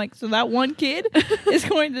shit." I'm like, so that one kid is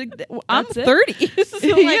going to. I'm That's it? 30. So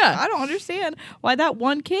like, Yeah. I don't understand why that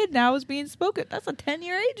one kid now is being spoken. That's a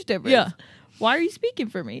 10-year age difference. Yeah. Why are you speaking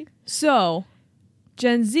for me? So,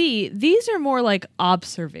 Gen Z, these are more like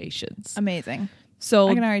observations. Amazing. So,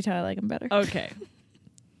 I can already tell I like him better. okay.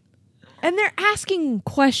 And they're asking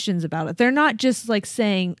questions about it. They're not just like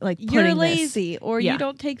saying, like, You're putting lazy, or Yeah. you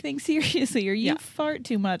don't take things seriously, or you Yeah. fart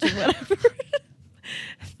too much, or whatever.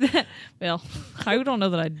 Well, I don't know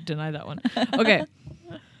that I deny that one. Okay.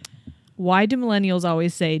 Why do millennials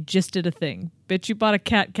always say, just did a thing? Bitch, you bought a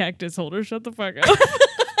cat cactus holder. Shut the fuck up.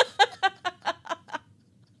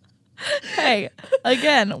 Hey,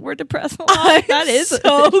 again, we're depressed a lot. That is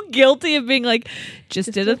so guilty of being like,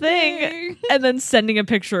 just did a thing. And then sending a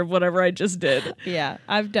picture of whatever I just did. Yeah,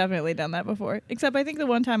 I've definitely done that before. Except I think the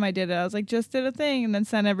one time I did it, I was like, just did a thing, and then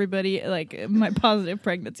sent everybody like my positive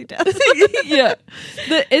pregnancy test. Yeah.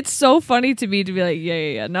 It's so funny to me to be like,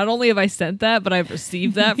 yeah. Not only have I sent that, but I've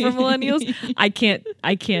received that from millennials. I can't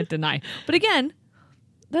deny. But again,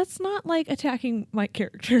 that's not like attacking my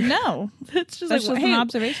character. No, That's just that's like, just hey, an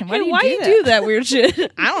observation. Why Why do you do that weird shit?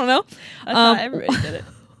 I don't know. I thought everybody did it.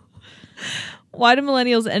 Why do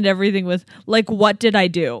millennials end everything with like, what did I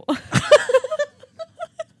do? Do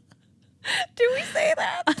we say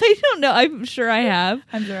that? I don't know. I'm sure I have.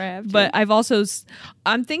 I'm sure I have. Too. But I've also,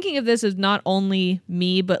 I'm thinking of this as not only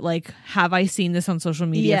me, but like, have I seen this on social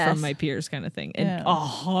media Yes. from my peers kind of thing? And Yeah.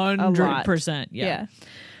 100%. Yeah.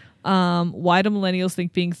 Why do millennials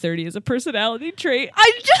think being 30 is a personality trait?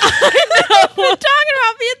 I know. We're talking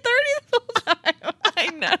about being 30 the whole time. I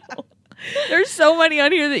know. There's so many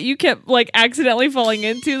on here that you kept like accidentally falling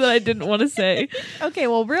into that I didn't want to say. Okay,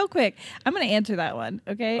 well, real quick, I'm going to answer that one,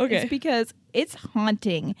 okay? Okay. It's because it's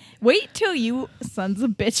haunting. Wait till you sons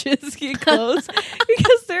of bitches get close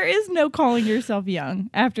because there is no calling yourself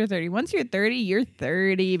young after 30. Once you're 30, you're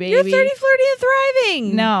 30, baby. You're 30, flirty, and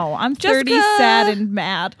thriving. No, I'm 30, Jessica. sad and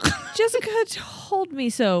mad. Jessica told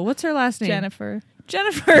me so. What's her last name? Jennifer.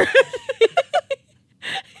 Jessica.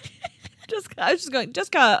 I was just going,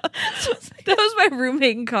 Jessica. That was my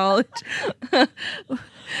roommate in college.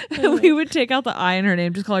 We would take out the I in her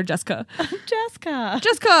name, just call her Jessica. Jessica.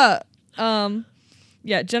 Jessica.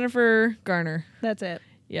 Yeah, Jennifer Garner. That's it.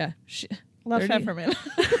 Yeah. Love 30. peppermint.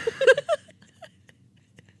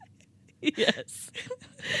 Yes.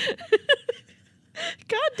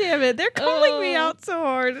 God damn it. They're calling me out so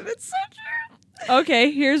hard. And it's so true.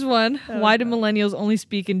 Okay, here's one. Why do millennials only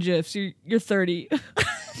speak in GIFs? You're 30.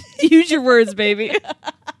 Use your words, baby.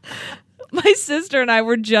 My sister and I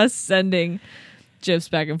were just sending GIFs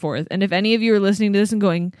back and forth. And if any of you are listening to this and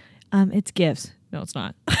going, it's GIFs. No, it's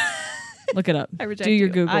not. Look it up. I reject Do your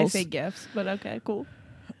you. Googles. I say gifts, but okay, cool.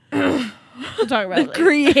 We'll talk about The it later.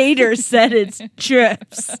 creator said it's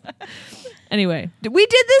GIFs. Anyway, we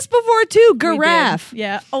did this before too. We did. Giraffe.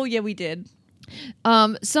 Yeah. Oh, yeah, we did.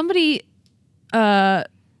 Somebody,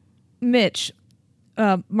 Mitch,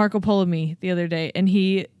 Marco Polo me the other day, and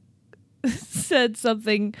he said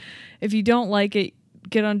something. If you don't like it,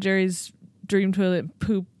 get on Jerry's dream toilet and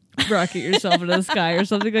poop rocket yourself into the sky or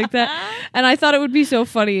something like that. And I thought it would be so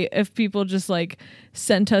funny if people just like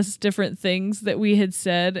sent us different things that we had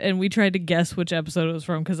said and we tried to guess which episode it was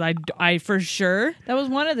from, because I for sure. That was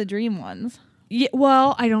one of the dream ones. Yeah,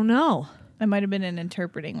 well, I don't know. It might have been an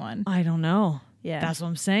interpreting one. I don't know. Yeah. That's what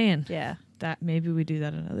I'm saying. Yeah. That maybe we do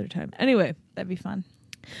that another time. Anyway, That'd be fun.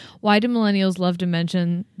 why do millennials love to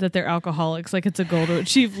mention that they're alcoholics like it's a goal to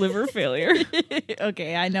achieve liver failure?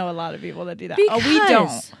 Okay, I know a lot of people that do that. Because- Oh, we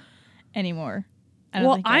don't anymore. I don't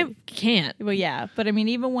Well, think I can't. Well, yeah, but I mean,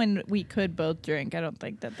 even when we could both drink, I don't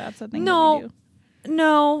think that that's a thing No. that we do.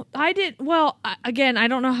 No, I did. Well, again, I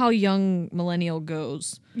don't know how young millennial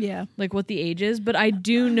goes, Yeah. like what the age is, but I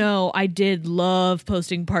do know I did love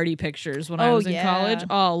posting party pictures when I Oh, was in yeah. college.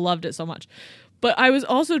 Oh, loved it so much. But I was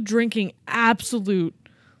also drinking absolute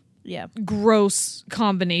Yeah. gross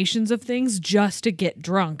combinations of things just to get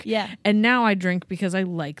drunk. Yeah. And now I drink because I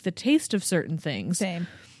like the taste of certain things. Same.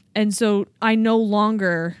 And so I no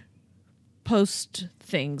longer post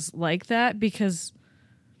things like that because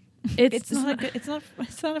It's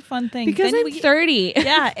not a fun thing. because Then I'm 30.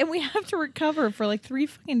 yeah, and we have to recover for like 3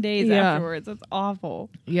 fucking days Yeah. afterwards. That's awful.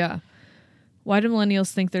 Yeah. Why do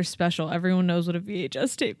millennials think they're special? Everyone knows what a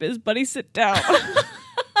VHS tape is. Buddy, sit down.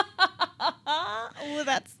 Oh,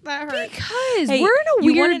 that hurt. Because Hey, we're in a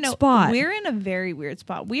you wanna weird know- spot. We're in a very weird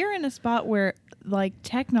spot. We are in a spot where like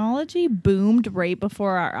technology boomed right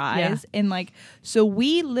before our eyes, and like so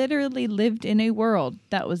we literally lived in a world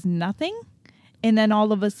that was nothing, and then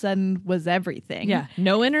all of a sudden was everything. Yeah.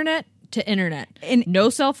 No internet to internet. And- no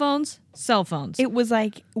cell phones, cell phones. It was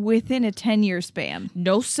like within a 10-year span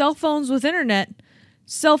no cell phones with internet.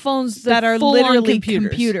 Cell phones that are full-on literally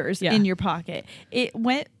computers Yeah. in your pocket. It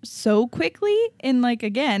went so quickly, and like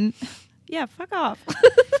again, yeah, fuck off.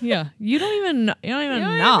 Yeah. You don't even know. You don't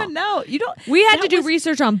even know. You don't. We had that to do was-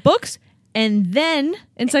 research on books and then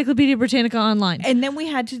Encyclopedia Britannica online. And then we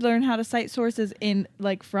had to learn how to cite sources in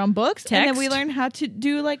like from books, and then we Text. learned how to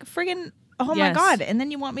do like friggin' oh my Yes. god! And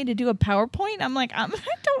then you want me to do a PowerPoint? I'm like, I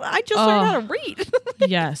just learned how to read.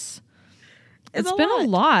 Yes. It's It's a been lot. a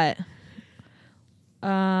lot.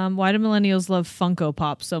 Why do millennials love Funko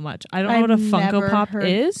Pop so much? I don't know what a Funko Pop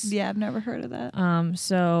is. Yeah, I've never heard of that.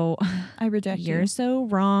 So I reject you're you. so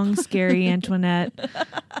wrong, Scary Antoinette.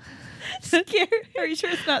 Scary. Are you sure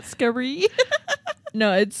it's not scary?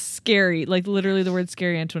 No, it's scary. Like literally the word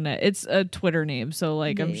Scary Antoinette. It's a Twitter name, so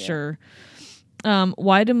like I'm Yeah. sure.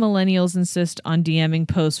 Why do millennials insist on DMing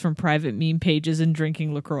posts from private meme pages and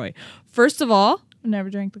drinking LaCroix? First of all,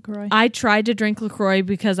 Never drank LaCroix. I tried to drink LaCroix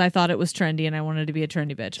because I thought it was trendy and I wanted to be a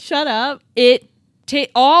trendy bitch. Shut up. It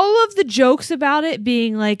all of the jokes about it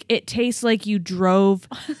being like it tastes like you drove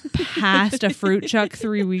past a fruit truck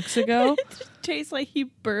 3 weeks ago. Tastes like you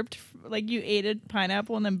burped, like you ate a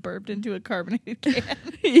pineapple and then burped into a carbonated can.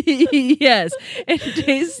 Yes, it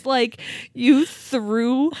tastes like you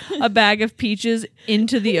threw a bag of peaches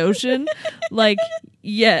into the ocean. Like,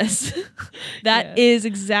 yes, that is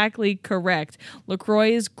exactly correct.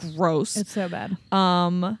 LaCroix is gross. It's so bad.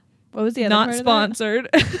 What was the other Not part sponsored.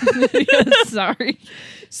 of that? Sorry.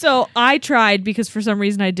 So I tried because for some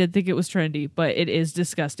reason I did think it was trendy, but it is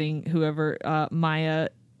disgusting. Whoever, Maya,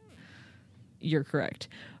 you're correct.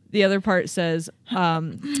 The other part says,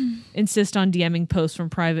 insist on DMing posts from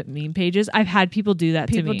private meme pages. I've had people do that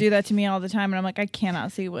to me. People do that to me all the time, and I'm like, I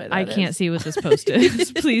cannot see what I can't see what this post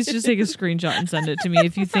is. Please just take a screenshot and send it to me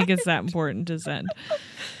if you think it's that important to send.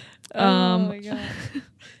 Oh my God.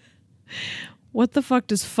 What the fuck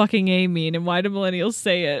does fucking A mean, and why do millennials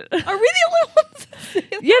say it? Are we the only ones that say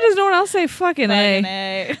that? Yeah, does no one else say fucking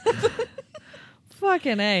A? Fucking A.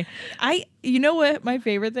 Fucking A. You know what my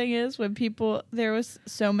favorite thing is? When people, there was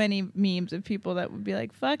so many memes of people that would be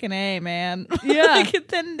like, fucking A, man. Yeah. Like, and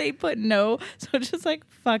then they put no, so it's just like,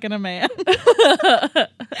 fucking a man.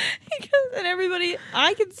 And everybody,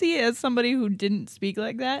 I can see it as somebody who didn't speak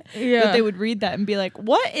like that. Yeah. That they would read that and be like,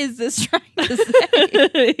 what is this trying to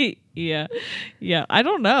say? Yeah. I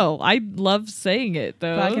don't know. I love saying it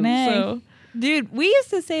though. Fucking A. So. Dude, we used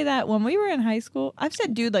to say that when we were in high school. I've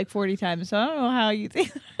said dude like 40 times, so I don't know how you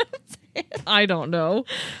think that. I don't know.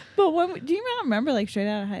 But do you not remember like straight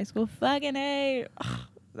out of high school? Fucking A. Ugh,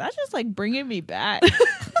 that's just like bringing me back.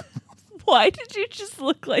 Why did you just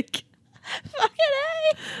look like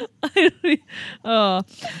fucking A?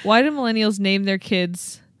 Why do millennials name their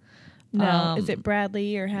kids? No, is it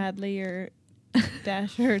Bradley or Hadley or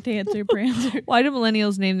Dasher, Dancer, Prancer? Why do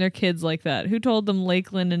millennials name their kids like that? Who told them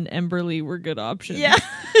Lakeland and Emberly were good options? Yeah.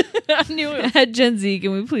 I knew it. At Gen Z,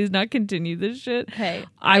 can we please not continue this shit? Hey,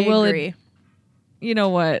 I will agree. You know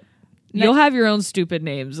what? You'll have your own stupid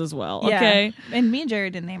names as well, okay? And me and Jerry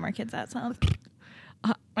didn't name our kids that, so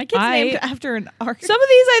my kid's named after an arc. Some of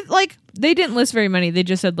these, they didn't list very many. They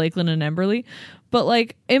just said Lakeland and Emberly. But,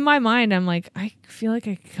 like, in my mind, I'm like, I feel like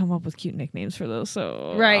I could come up with cute nicknames for those,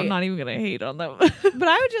 so I'm not even going to hate on them. But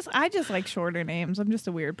I just like shorter names. I'm just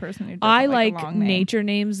a weird person who doesn't I like like a long name. nature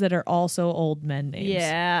names that are also old men names.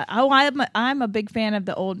 Yeah. Oh, I'm a big fan of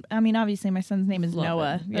the old. I mean, obviously, my son's name is Love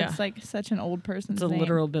Noah. it. That's Yeah. like such an old person's It's a name.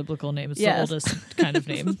 literal biblical name. It's Yes. the oldest kind of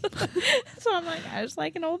name. So I'm like, I just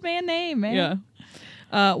like an old man name, man. Yeah.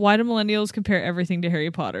 Why do millennials compare everything to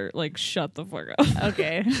Harry Potter? Like, shut the fuck up.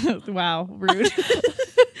 Okay. Wow. Rude.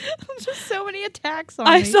 Just so many attacks on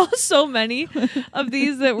I me. saw so many of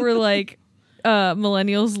these that were like,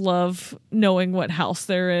 millennials love knowing what house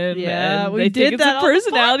they're in. Yeah, and we they did think it's that a on the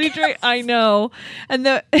personality trait. I know. And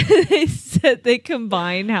they said they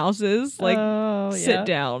combine houses, like sit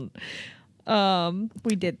down.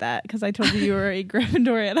 We did that because I told you were a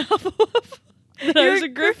Gryffindor and a Hufflepuff. That I was a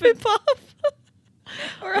Gryffindor.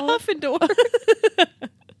 Or a Huffendor.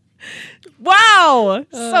 Wow,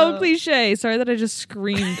 so cliche. Sorry that I just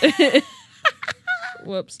screamed.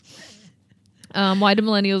 Whoops. Why do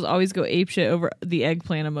millennials always go apeshit over the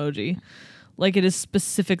eggplant emoji? Like it is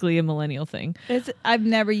specifically a millennial thing. I've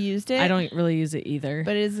never used it. I don't really use it either.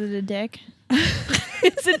 But is it a dick?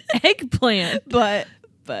 It's an eggplant. But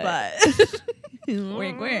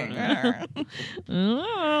Wink, wink. I don't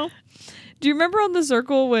know. Do you remember on The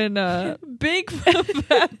Circle when big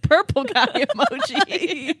purple guy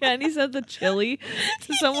emoji? Yeah, and he said the chili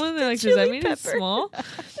to someone? They're like, does that mean it's small?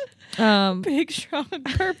 Big strong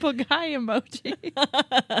purple guy emoji.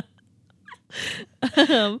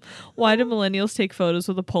 Why do millennials take photos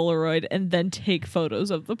with a Polaroid and then take photos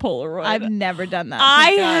of the Polaroid? I've never done that.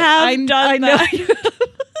 I Thank God. have done know that. you-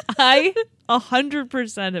 I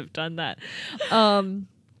 100% have done that.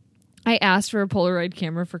 I asked for a Polaroid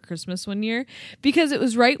camera for Christmas one year because it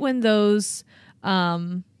was right when those,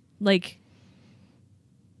 like,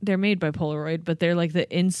 they're made by Polaroid, but they're like the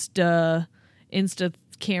Insta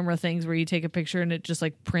camera things where you take a picture and it just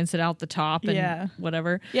like prints it out the top and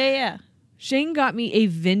whatever. Yeah. Shane got me a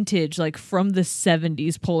vintage, like from the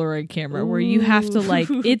 70s Polaroid camera where you have to like,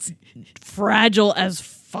 it's fragile as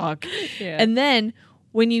fuck. Yeah. And then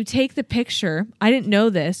when you take the picture, I didn't know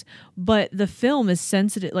this, but the film is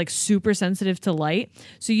sensitive, like super sensitive to light.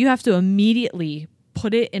 So you have to immediately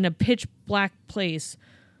put it in a pitch black place.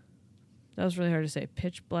 That was really hard to say.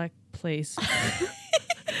 Pitch black place.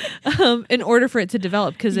 In order for it to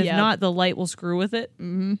develop. Because if not, the light will screw with it.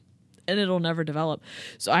 Mm-hmm. And it'll never develop.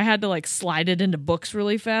 So I had to like slide it into books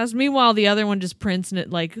really fast. Meanwhile, the other one just prints and it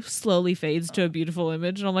like slowly fades to a beautiful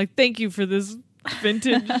image. And I'm like, thank you for this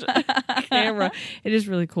vintage camera. It is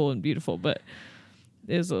really cool and beautiful, but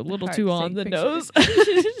it was a little Hard too to on take the pictures.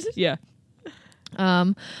 nose. Yeah.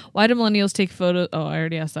 Why do millennials take photos? Oh, I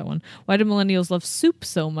already asked that one. Why do millennials love soup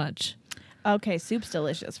so much? Okay, soup's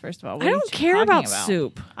delicious. First of all, I don't care about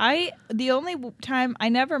soup. The only time I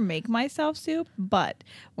never make myself soup, but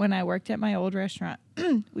when I worked at my old restaurant,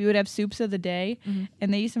 we would have soups of the day,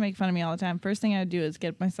 and they used to make fun of me all the time. First thing I would do is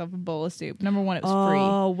get myself a bowl of soup. Number one, it was free.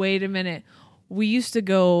 Oh, wait a minute. We used to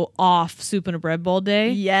go off soup and a bread bowl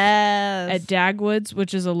day Yes. at Dagwood's,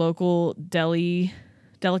 which is a local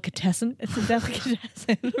delicatessen. It's a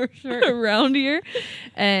delicatessen for sure. around here.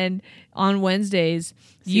 And on Wednesdays,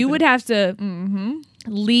 you would have to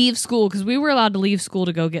leave school because we were allowed to leave school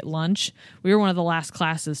to go get lunch. We were one of the last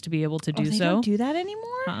classes to be able to do They so. don't do that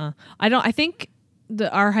anymore? I think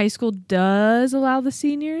our high school does allow the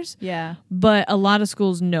seniors, Yeah. but a lot of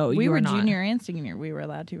schools no. We you were are not. junior and senior. We were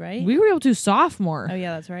allowed to, right? We were able to sophomore. Oh,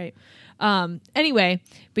 yeah, that's right. Anyway,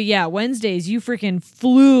 but yeah, Wednesdays you freaking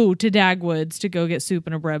flew to Dagwood's to go get soup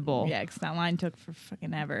and a bread bowl. Yeah, because that line took for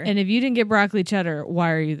fucking ever. And if you didn't get broccoli cheddar,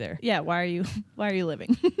 why are you there? yeah, why are you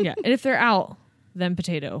living? Yeah. And if they're out, then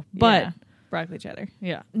potato. But Yeah, broccoli cheddar.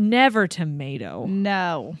 yeah, never tomato.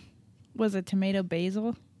 No. Was it tomato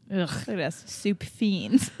basil? Ugh. Look at us, soup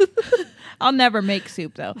fiends. I'll never make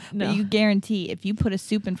soup though. No. But you guarantee if you put a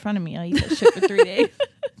soup in front of me, I'll eat that shit for 3 days.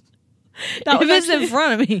 If it's in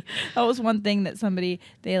front of me. That was one thing that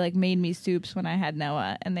they like made me soups when I had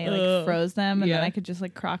Noah, and they like froze them, and yeah. then I could just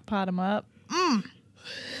like crock pot them up.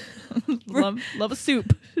 love a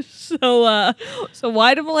soup. So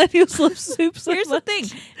why do millennials love soup so Here's the much? thing.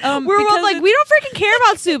 We're all because like, we don't freaking care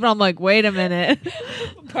about soup. And I'm like, wait a minute.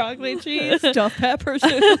 broccoli cheese, stuffed pepper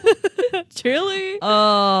soup, chili.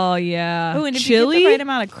 Oh, yeah. Oh, and if you chili get the right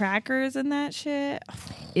amount of crackers in that shit.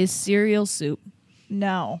 is cereal soup.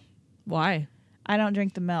 No, Why? I don't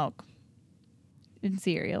drink the milk in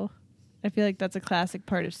cereal. I feel like that's a classic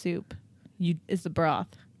part of soup. Is the broth.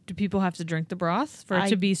 Do people have to drink the broth for it I-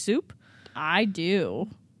 to be soup? I do.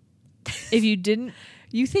 If you didn't,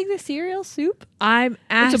 You think the cereal soup? I'm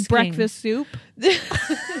asking. It's a breakfast soup.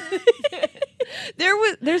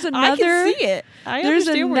 There's another. I can see it. I There's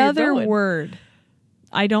understand where you're another going. word.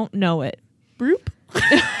 I don't know it. Broop.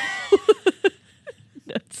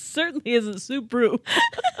 That certainly isn't soup brew.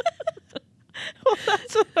 Well,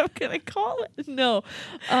 that's what I'm gonna call it. No.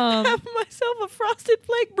 Have myself a frosted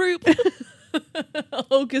flake broop.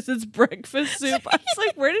 Oh, because it's breakfast soup. I was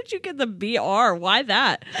like, where did you get the BR? Why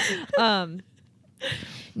that?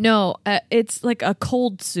 No, it's like a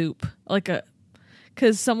cold soup.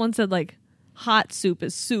 Because someone said like hot soup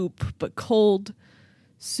is soup, but cold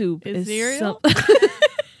soup Is is cereal?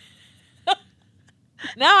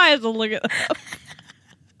 Now I have to look it up.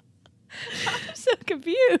 I'm so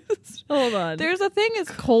confused. Hold on. There's a thing is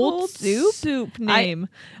cold soup. name.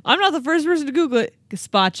 I'm not the first person to Google it.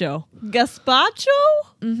 Gazpacho. Gazpacho?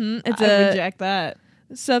 Mm-hmm. It's I reject that.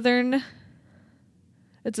 southern.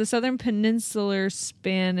 It's a southern peninsular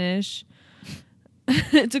Spanish.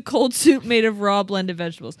 It's a cold soup made of raw blended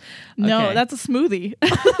vegetables. No, Okay. that's a smoothie.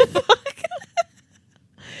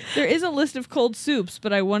 There is a list of cold soups,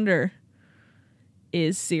 but I wonder,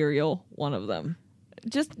 is cereal one of them?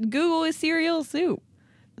 Just Google is cereal soup.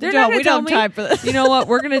 They're No, not gonna we tell don't me. have time for this. You know what?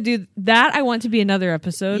 We're gonna do that. I want to be another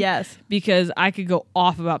episode. Yes. because I could go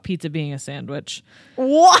off about pizza being a sandwich.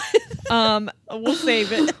 What? We'll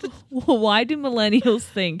save it. Why do millennials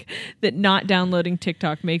think that not downloading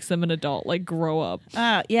TikTok makes them an adult? Like, grow up.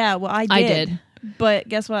 Yeah, well, I did. I did. But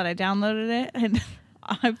guess what? I downloaded it, and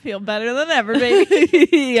I feel better than ever, baby.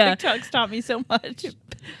 Yeah. TikTok's taught me so much.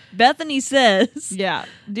 Bethany says. Yeah,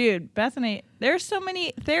 dude, Bethany, there's so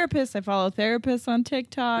many therapists. I follow therapists on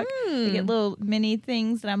TikTok. They get little mini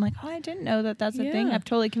things that I'm like, oh, I didn't know that that's a thing. Yeah. I've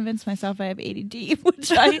totally convinced myself I have ADD,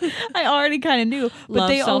 which I already kind of knew. But Love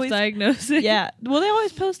they always, self-diagnosing. yeah. Well, they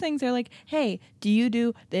always post things. They're like, hey, do you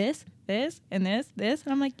do this, this, and this, this?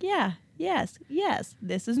 And I'm like, yeah, yes,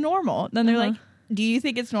 this is normal. Then they're like, do you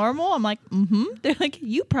think it's normal? I'm like, mm-hmm. They're like,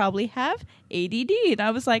 you probably have ADD. And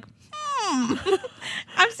I was like,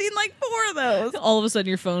 I've seen like 4 of those. All of a sudden,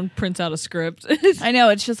 your phone prints out a script. I know.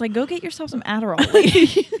 It's just like, go get yourself some Adderall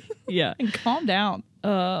lady, Yeah. and calm down.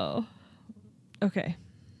 Oh. Okay.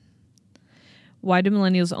 Why do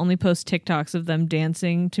millennials only post TikToks of them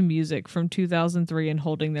dancing to music from 2003 and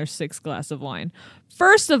holding their 6th glass of wine?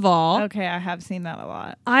 First of all, Okay, I have seen that a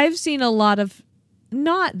lot. I've seen a lot of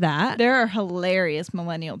not that. There are hilarious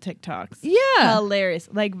millennial TikToks. Yeah. Hilarious.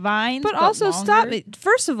 Like Vines. But also, longer. stop it.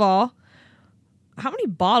 First of all, how many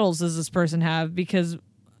bottles does this person have? Because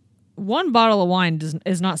one bottle of wine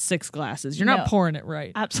is not 6 glasses. You're No. not pouring it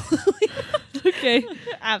right. Absolutely. Okay.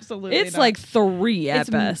 Absolutely. It's not. like 3 at It's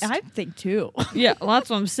best. I think 2. Yeah, well, that's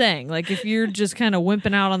what I'm saying. Like, if you're just kind of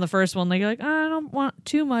wimping out on the first one, like, you're like, I don't want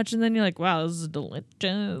too much. And then you're like, wow, this is delicious.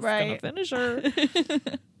 Right. Gonna finish her.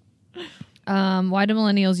 Why do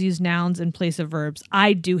millennials use nouns in place of verbs?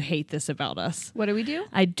 I do hate this about us. What do we do?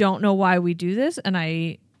 I don't know why we do this, and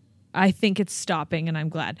I I think it's stopping, and I'm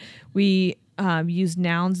glad. We use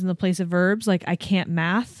nouns in the place of verbs, like I can't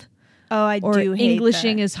math. Oh, I Or do hate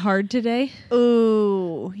Englishing that. is hard today.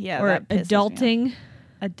 Ooh, yeah. Or that pisses me off. adulting.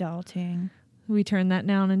 Adulting. We turn that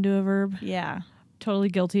noun into a verb. Yeah, Totally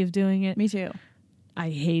guilty of doing it. me too. I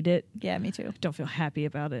hate it. Yeah, me too. Don't feel happy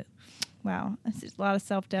about it. Wow, this is a lot of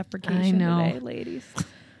self-deprecation I know. today, ladies.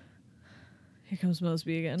 Here comes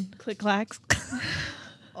Mosby again. Click clacks.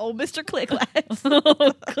 Oh, Mr. Click clacks.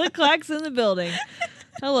 Click clacks in the building.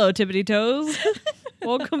 Hello, Tippity Toes.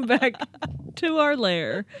 Welcome back to our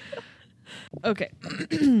lair. Okay.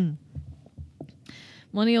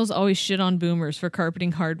 Millennials always shit on boomers for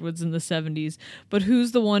carpeting hardwoods in the 70s, but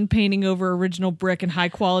who's the one painting over original brick and high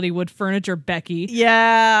quality wood furniture, Becky?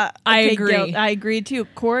 Yeah, I agree. I agree too.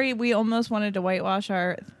 Corey, we almost wanted to whitewash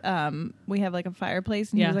our. We have like a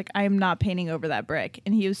fireplace, and he Yeah. was like, "I am not painting over that brick,"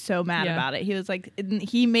 and he was so mad Yeah. about it. He was like, and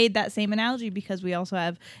he made that same analogy because we also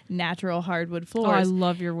have natural hardwood floors. Oh, I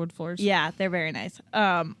love your wood floors. Yeah, they're very nice.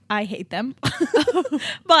 I hate them,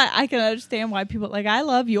 but I can understand why people like. I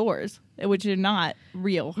love yours, which are not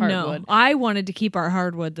real hardwood. No, I wanted to keep our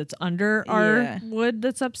hardwood that's under our Yeah. wood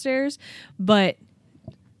that's upstairs, but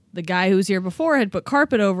the guy who was here before had put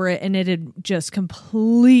carpet over it, and it had just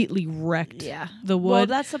completely wrecked the wood. Well,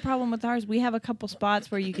 that's the problem with ours. We have a couple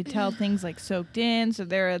spots where you could tell things like soaked in, so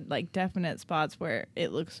there are like definite spots where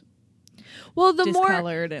it looks well, the more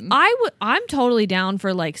discolored and I'm totally down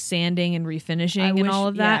for like sanding and refinishing and all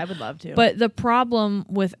of that. Yeah, I would love to. But the problem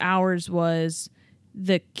with ours was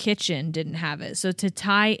the kitchen didn't have it. So to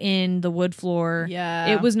tie in the wood floor, Yeah.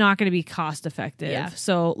 it was not going to be cost effective. Yeah.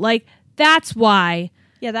 So like that's why.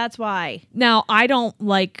 yeah, that's why. Now, I don't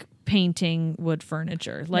like painting wood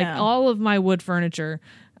furniture. Like No. all of my wood furniture,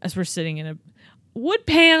 as we're sitting in a wood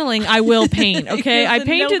paneling, I will paint. Okay, I Listen,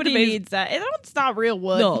 painted nobody the base. needs that. It's not real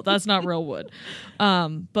wood. No, that's not real wood.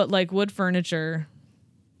 But like wood furniture,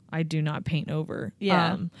 I do not paint over.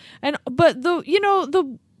 Yeah. But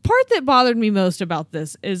the part that bothered me most about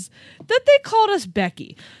this is that they called us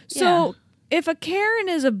Becky. So Yeah. if a Karen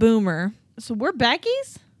is a boomer, So we're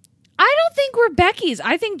Becky's? I don't think we're Becky's.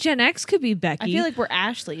 I think Gen X could be Becky. I feel like we're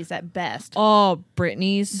Ashley's at best. oh,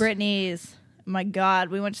 Brittany's. Brittany's. My God,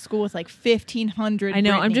 we went to school with like 1,500 I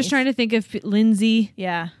know. I'm just trying to think of Lindsay.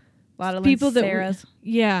 Yeah. A lot of People that Sarah's.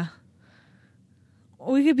 yeah.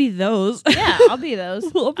 We could be those. Yeah, I'll be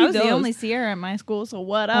those. We'll be I was the those. only Sierra in my school, so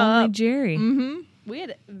what Only up? Jerry. Mm-hmm. We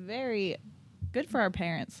had very good for our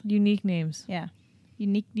parents. Unique names. Yeah.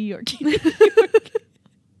 Unique New York.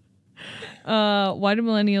 Why do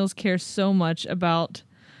millennials care so much about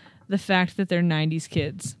the fact that they're 90s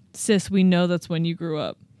kids? Sis, we know that's when you grew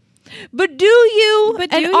up. But do you?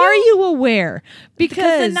 But and do are you? you aware?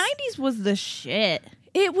 Because the 90s was the shit.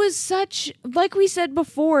 It was such, like we said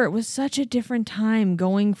before, it was such a different time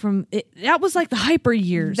going from, that was like the hyper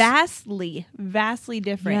years. Vastly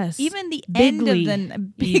different. Yes. Even the Bigly, end of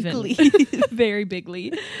the even. bigly, very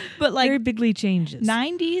bigly. But like very bigly changes.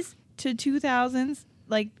 90s to 2000s,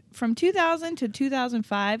 like from 2000 to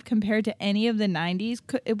 2005 compared to any of the 90s,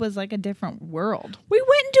 it was like a different world. We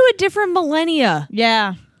went into a different millennia.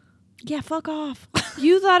 Yeah. Yeah, fuck off.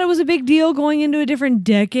 You thought it was a big deal going into a different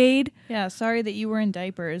decade? Yeah, sorry that you were in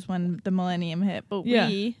diapers when the millennium hit, but Yeah.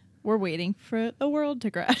 we were waiting for the world to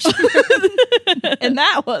crash. And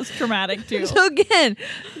that was traumatic too. So again,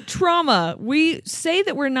 trauma. We say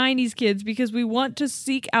that we're 90s kids because we want to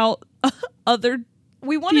seek out other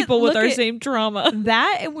We want people with look our at same trauma.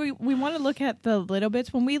 that, and we want to look at the little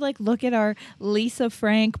bits when we like look at our Lisa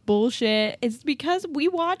Frank bullshit. It's because we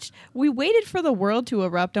waited for the world to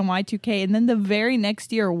erupt on Y2K, and then the very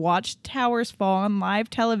next year watched towers fall on live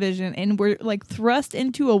television, and we're like thrust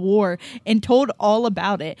into a war and told all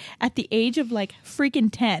about it at the age of like freaking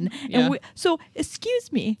 10. Yeah. And so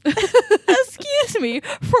excuse me excuse me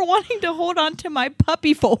for wanting to hold on to my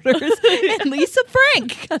puppy folders and Lisa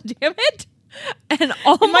Frank. God damn it. And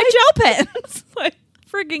all And my gel pens. my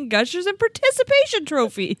friggin' gushers and participation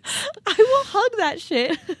trophy. I will hug that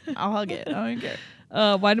shit. I'll hug it. I don't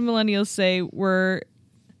care. Why do millennials say we're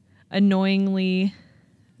annoyingly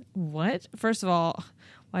what? First of all,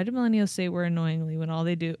 why do millennials say we're annoyingly when all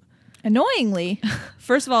they do? Annoyingly.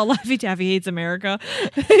 First of all, Laffy Taffy hates America.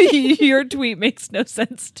 Your tweet makes no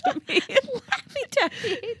sense to me. Laffy Taffy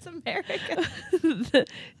hates America. The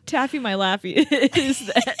Taffy my Laffy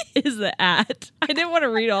is the at. I didn't want to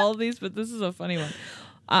read all of these, but this is a funny one.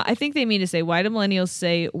 I think they mean to say, why do millennials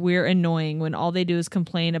say we're annoying when all they do is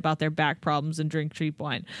complain about their back problems and drink cheap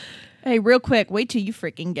wine? Hey, real quick, wait till you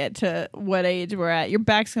freaking get to what age we're at. Your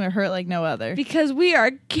back's going to hurt like no other. Because we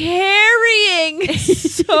are carrying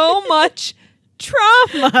so much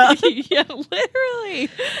trauma. Yeah, literally.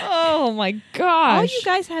 Oh my gosh. All you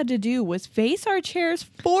guys had to do was face our chairs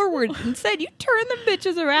forward. Instead, you turn the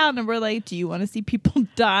bitches around and we're like, do you want to see people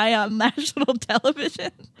die on national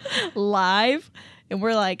television live? And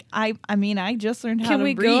we're like, I mean, I just learned how Can to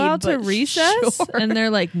we read, go out to but recess? sure. And they're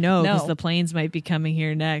like, no, because No. the planes might be coming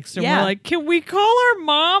here next. And Yeah. we're like, can we call our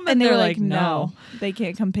mom? And they're they're like, no, they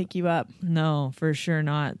can't come pick you up. No, for sure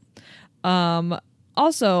not.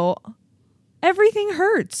 Also, everything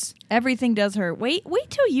hurts. Everything does hurt. Wait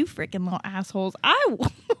till you freaking little assholes.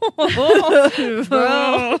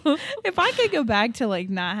 Bro, if I could go back to like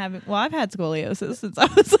not having, well, I've had scoliosis since I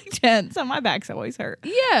was like 10, so my back's always hurt.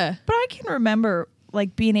 Yeah. But I can remember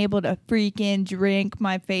like being able to freaking drink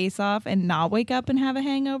my face off and not wake up and have a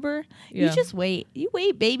hangover. Yeah. You just wait. You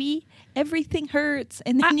wait, baby. Everything hurts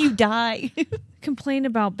and then you die. Complain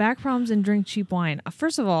about back problems and drink cheap wine.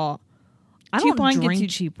 First of all, I Cheap don't wine gets drink you-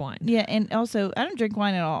 cheap wine. Yeah, and also I don't drink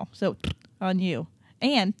wine at all. So on you.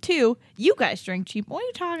 And 2, you guys drink cheap. What are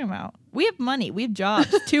you talking about? We have money. We have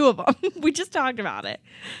jobs. 2 of them. We just talked about it.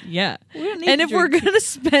 Yeah. We don't need And to if we're drink going to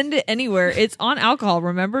spend it anywhere, it's on alcohol,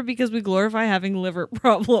 remember? Because we glorify having liver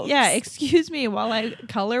problems. Yeah, excuse me while I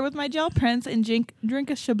color with my gel pens and drink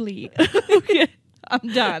a Chablis. Okay. I'm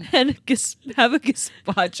done. And have a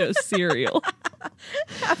gazpacho cereal.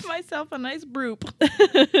 Have myself a nice broop.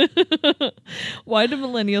 Why do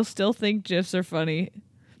millennials still think GIFs are funny?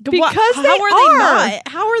 Because Because they how are are. they not?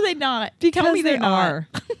 How are they not? Because Tell me they they're not. are.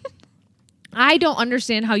 I don't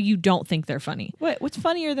understand how you don't think they're funny. What's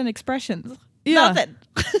funnier than expressions? Yeah. Nothing.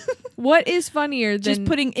 What is funnier than Just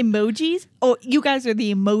putting emojis? Oh, you guys are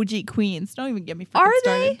the emoji queens. Don't even get me freaking Are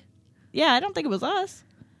started. they? Yeah, I don't think it was us.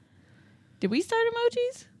 Did we start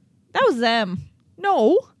emojis? That was them.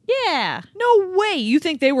 No. Yeah. No way. You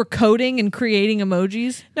think they were coding and creating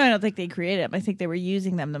emojis? No, I don't think they created them. I think they were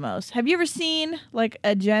using them the most. Have you ever seen like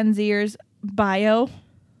a Gen Zer's bio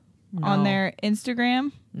on No. their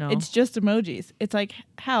Instagram? No. It's just emojis. It's like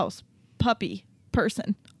house, puppy,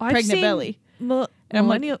 person, I've pregnant seen belly. And I'm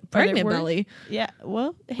like, millennial are they pregnant words? belly. Yeah.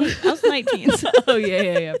 Well, hey, I was 19. Oh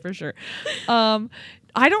yeah, for sure.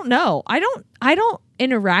 I don't know. I don't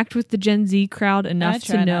interact with the Gen Z crowd enough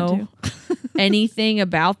to know anything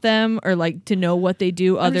about them or like to know what they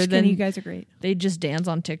do other than you guys are great. they just dance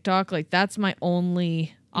on TikTok. Like that's my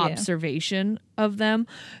only Yeah. observation of them.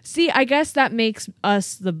 See, I guess that makes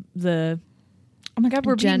us the Oh my God,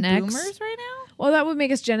 we're Gen being X. boomers right now? well, that would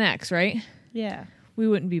make us Gen X, right? Yeah. We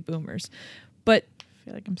wouldn't be boomers. But I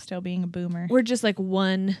feel like I'm still being a boomer. we're just like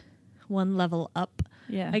one level up.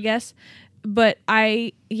 Yeah. I guess. But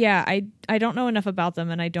I don't know enough about them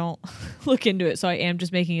and I don't look into it. So I am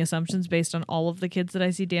just making assumptions based on all of the kids that I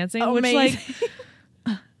see dancing. Which like,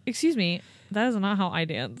 excuse me, that is not how I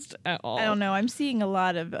danced at all. I don't know. I'm seeing a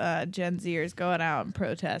lot of Gen Zers going out and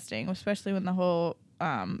protesting, especially when the whole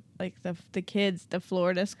like the kids, the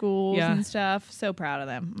Florida schools Yeah. and stuff. So proud of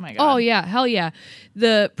them. Oh my God. Oh yeah, hell yeah.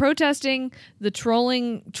 The protesting, the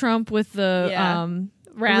trolling Trump with the Yeah.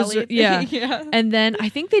 Rally. resur- yeah. Yeah. And then I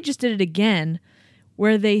think they just did it again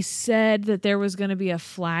where they said that there was going to be a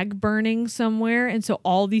flag burning somewhere and so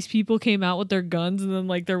all these people came out with their guns and then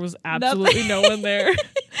like there was absolutely no one there.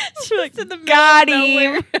 Like, in the middle got of him.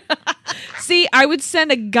 nowhere. See, I would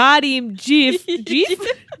send a got him gif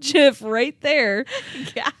right there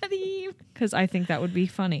Got him. cuz I think that would be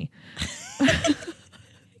funny.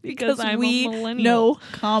 Because I'm we a millennial. know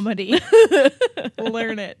comedy.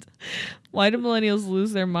 Learn it. Why do millennials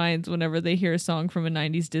lose their minds whenever they hear a song from a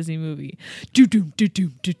 90s Disney movie? Do-doom,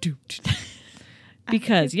 do-doom, do-doom, do-doom.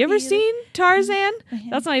 Because you ever seen Tarzan?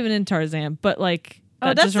 That's not even in Tarzan, but like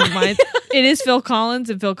that that's just reminds it is Phil Collins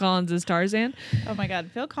and Phil Collins is Tarzan. Oh my God.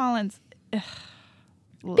 Phil Collins.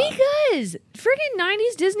 Love. Because friggin'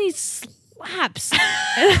 90s Disney slaps.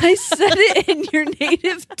 And I said it in your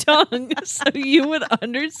native tongue so you would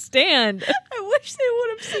understand. I wish they would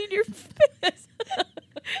have seen your face.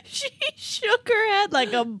 She shook her head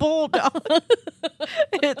like a bulldog.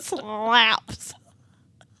 It slaps.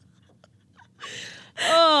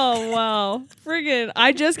 Oh wow. Friggin'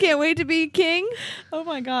 I just can't wait to be king. Oh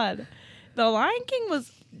my God. The Lion King was,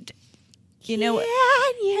 you know what?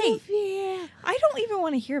 Hey, I don't even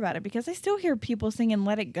want to hear about it because I still hear people singing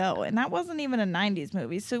Let It Go. And that wasn't even a 90s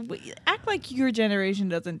movie. So act like your generation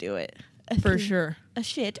doesn't do it. For sure. A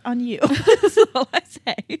shit on you. That's all I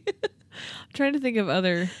say. I'm trying to think of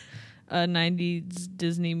other 90s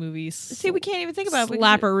Disney movies. See, we can't even think about it.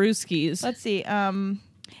 Slapperooskies. Let's see.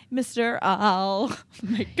 Mr. I'll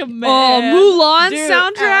make a man. Oh, Mulan do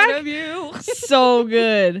soundtrack? out of you. So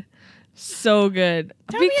good. So good.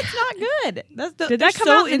 Tell me it's not good. That's the, Did they're that come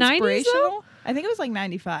so out in the 90s, inspirational. I think it was like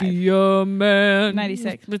 95. Be a man.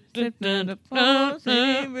 96.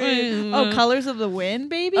 Oh, Colors of the Wind,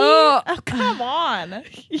 baby. Oh. Come on.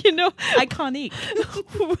 You know, Iconic.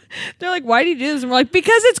 they're like, why do you do this? And we're like,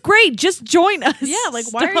 because it's great. Just join us. Yeah,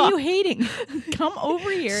 like, why are you hating? Come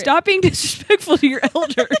over here. Stop being disrespectful to your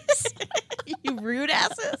elders. You rude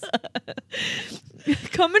asses.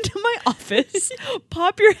 Come into my office,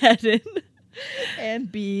 pop your head in,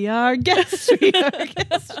 And be our guest. Be our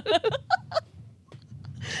guest.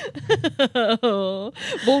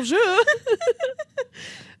 Bonjour.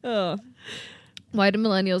 Why do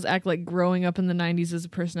millennials act like growing up in the 90s is a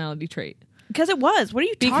personality trait? Because it was. What are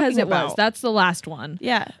you talking about? Because it was. That's the last one.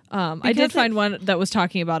 Yeah. I did find one that was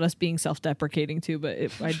talking about us being self-deprecating too, but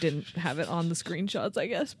I didn't have it on the screenshots, I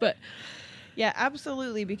guess. But yeah,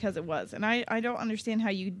 absolutely, because it was. And I don't understand how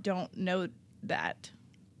you don't know that.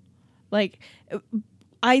 Like,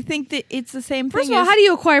 I think that it's the same thing. First of all, how do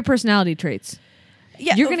you acquire personality traits?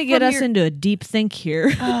 Yeah, You're going to get us into a deep think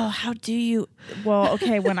here. Oh, how do you? Well,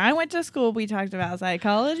 okay, when I went to school, we talked about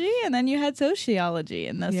psychology, and then you had sociology.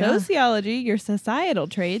 And the sociology, your societal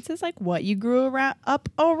traits, is like what you grew up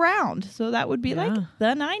around. So that would be like the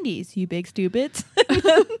 90s, you big stupids.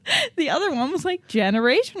 The other one was like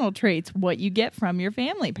generational traits, what you get from your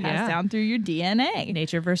family, passed down through your DNA.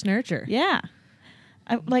 Nature versus nurture. Yeah.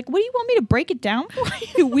 Like, what do you want me to break it down for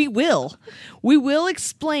you? We will. We will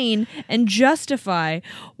explain and justify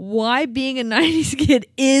why being a 90s kid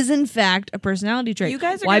is, in fact, a personality trait. You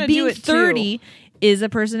guys are why gonna being do it 30 is a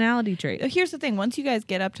personality trait. Here's the thing. Once you guys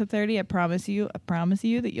get up to 30, I promise you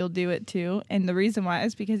that you'll do it too. And the reason why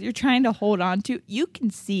is because you're trying to hold on to, you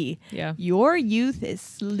can see your youth is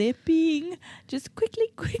slipping just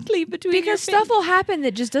quickly between because stuff will happen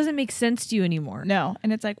that just doesn't make sense to you anymore. No.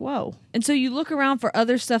 And it's like, whoa. And so you look around for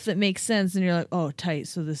other stuff that makes sense and you're like, oh, tight.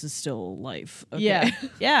 So this is still life. Okay. Yeah.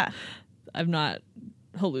 Yeah. I'm not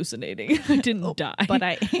hallucinating. I didn't die. But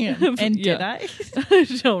I am. And did I? I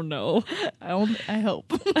don't know. I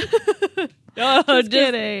hope. Just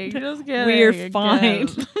kidding. Just kidding. We're fine.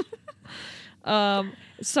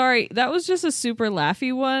 Sorry, that was just a super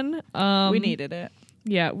laughy one. We needed it.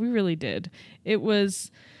 Yeah, we really did. It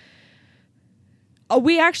was...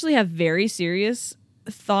 we actually have very serious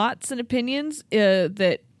thoughts and opinions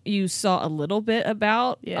that you saw a little bit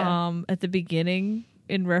about at the beginning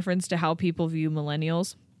in reference to how people view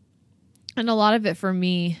millennials. And a lot of it for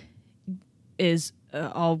me is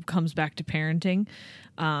all comes back to parenting.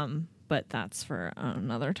 But that's for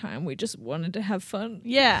another time. We just wanted to have fun.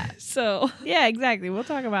 Yeah. So. Yeah, exactly. We'll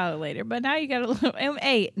talk about it later. But now you got to...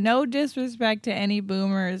 Hey, no disrespect to any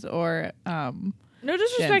boomers or... no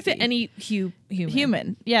disrespect to any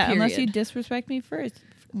human. Yeah, period. Unless you disrespect me first.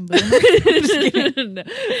 No, but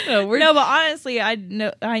honestly, I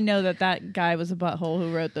know that guy was a butthole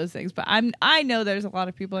who wrote those things. But I know there's a lot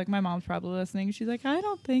of people, like my mom's probably listening. She's like, I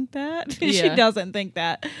don't think that. She doesn't think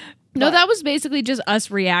that. No, that was basically just us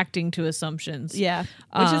reacting to assumptions. Yeah,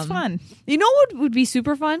 which is fun. You know what would be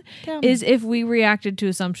super fun is if we reacted to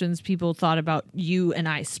assumptions people thought about you and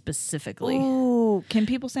I specifically. Ooh, can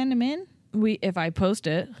people send them in? If I post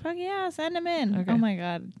it. Fuck yeah, send them in. Okay. Oh my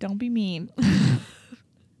God, don't be mean.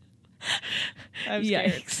 I'm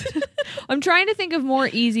scared. I'm trying to think of more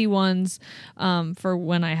easy ones for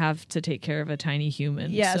when I have to take care of a tiny human.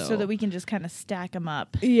 Yeah, so that we can just kind of stack them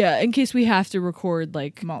up. Yeah, in case we have to record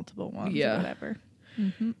like multiple ones or whatever.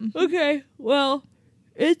 Okay, well,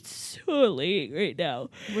 it's so late right now.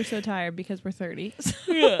 We're so tired because we're 30.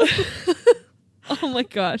 Yeah. Oh my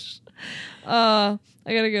gosh. I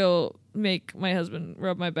gotta go make my husband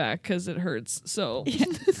rub my back because it hurts. So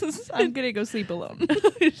I'm gonna go sleep alone.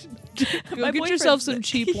 Go get yourself some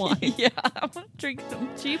cheap wine. Yeah, I'm gonna drink some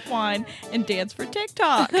cheap wine and dance for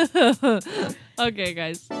TikTok. Okay,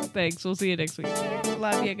 guys. Thanks. We'll see you next week.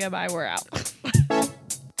 Love you. Goodbye. We're out.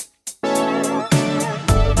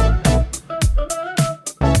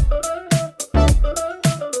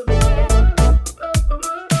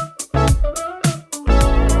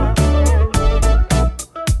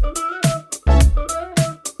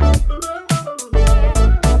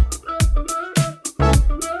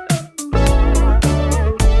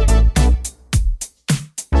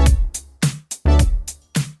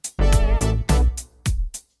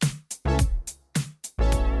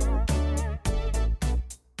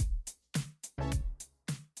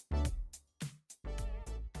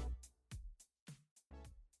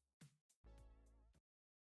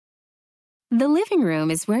 The living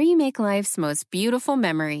room is where you make life's most beautiful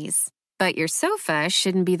memories. But your sofa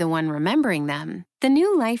shouldn't be the one remembering them. The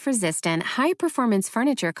new life-resistant, high-performance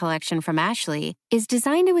furniture collection from Ashley is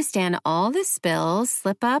designed to withstand all the spills,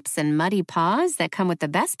 slip-ups, and muddy paws that come with the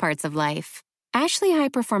best parts of life. Ashley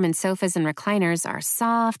high-performance sofas and recliners are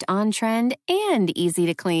soft, on-trend, and easy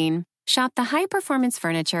to clean. Shop the high-performance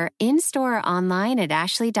furniture in-store or online at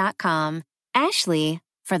ashley.com. Ashley,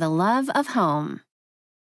 for the love of home.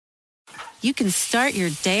 You can start your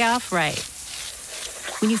day off right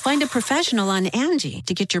when you find a professional on Angie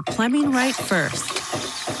to get your plumbing right first.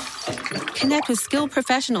 Connect with skilled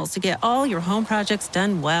professionals to get all your home projects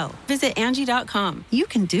done well. Visit Angie.com. You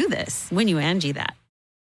can do this when you Angie that.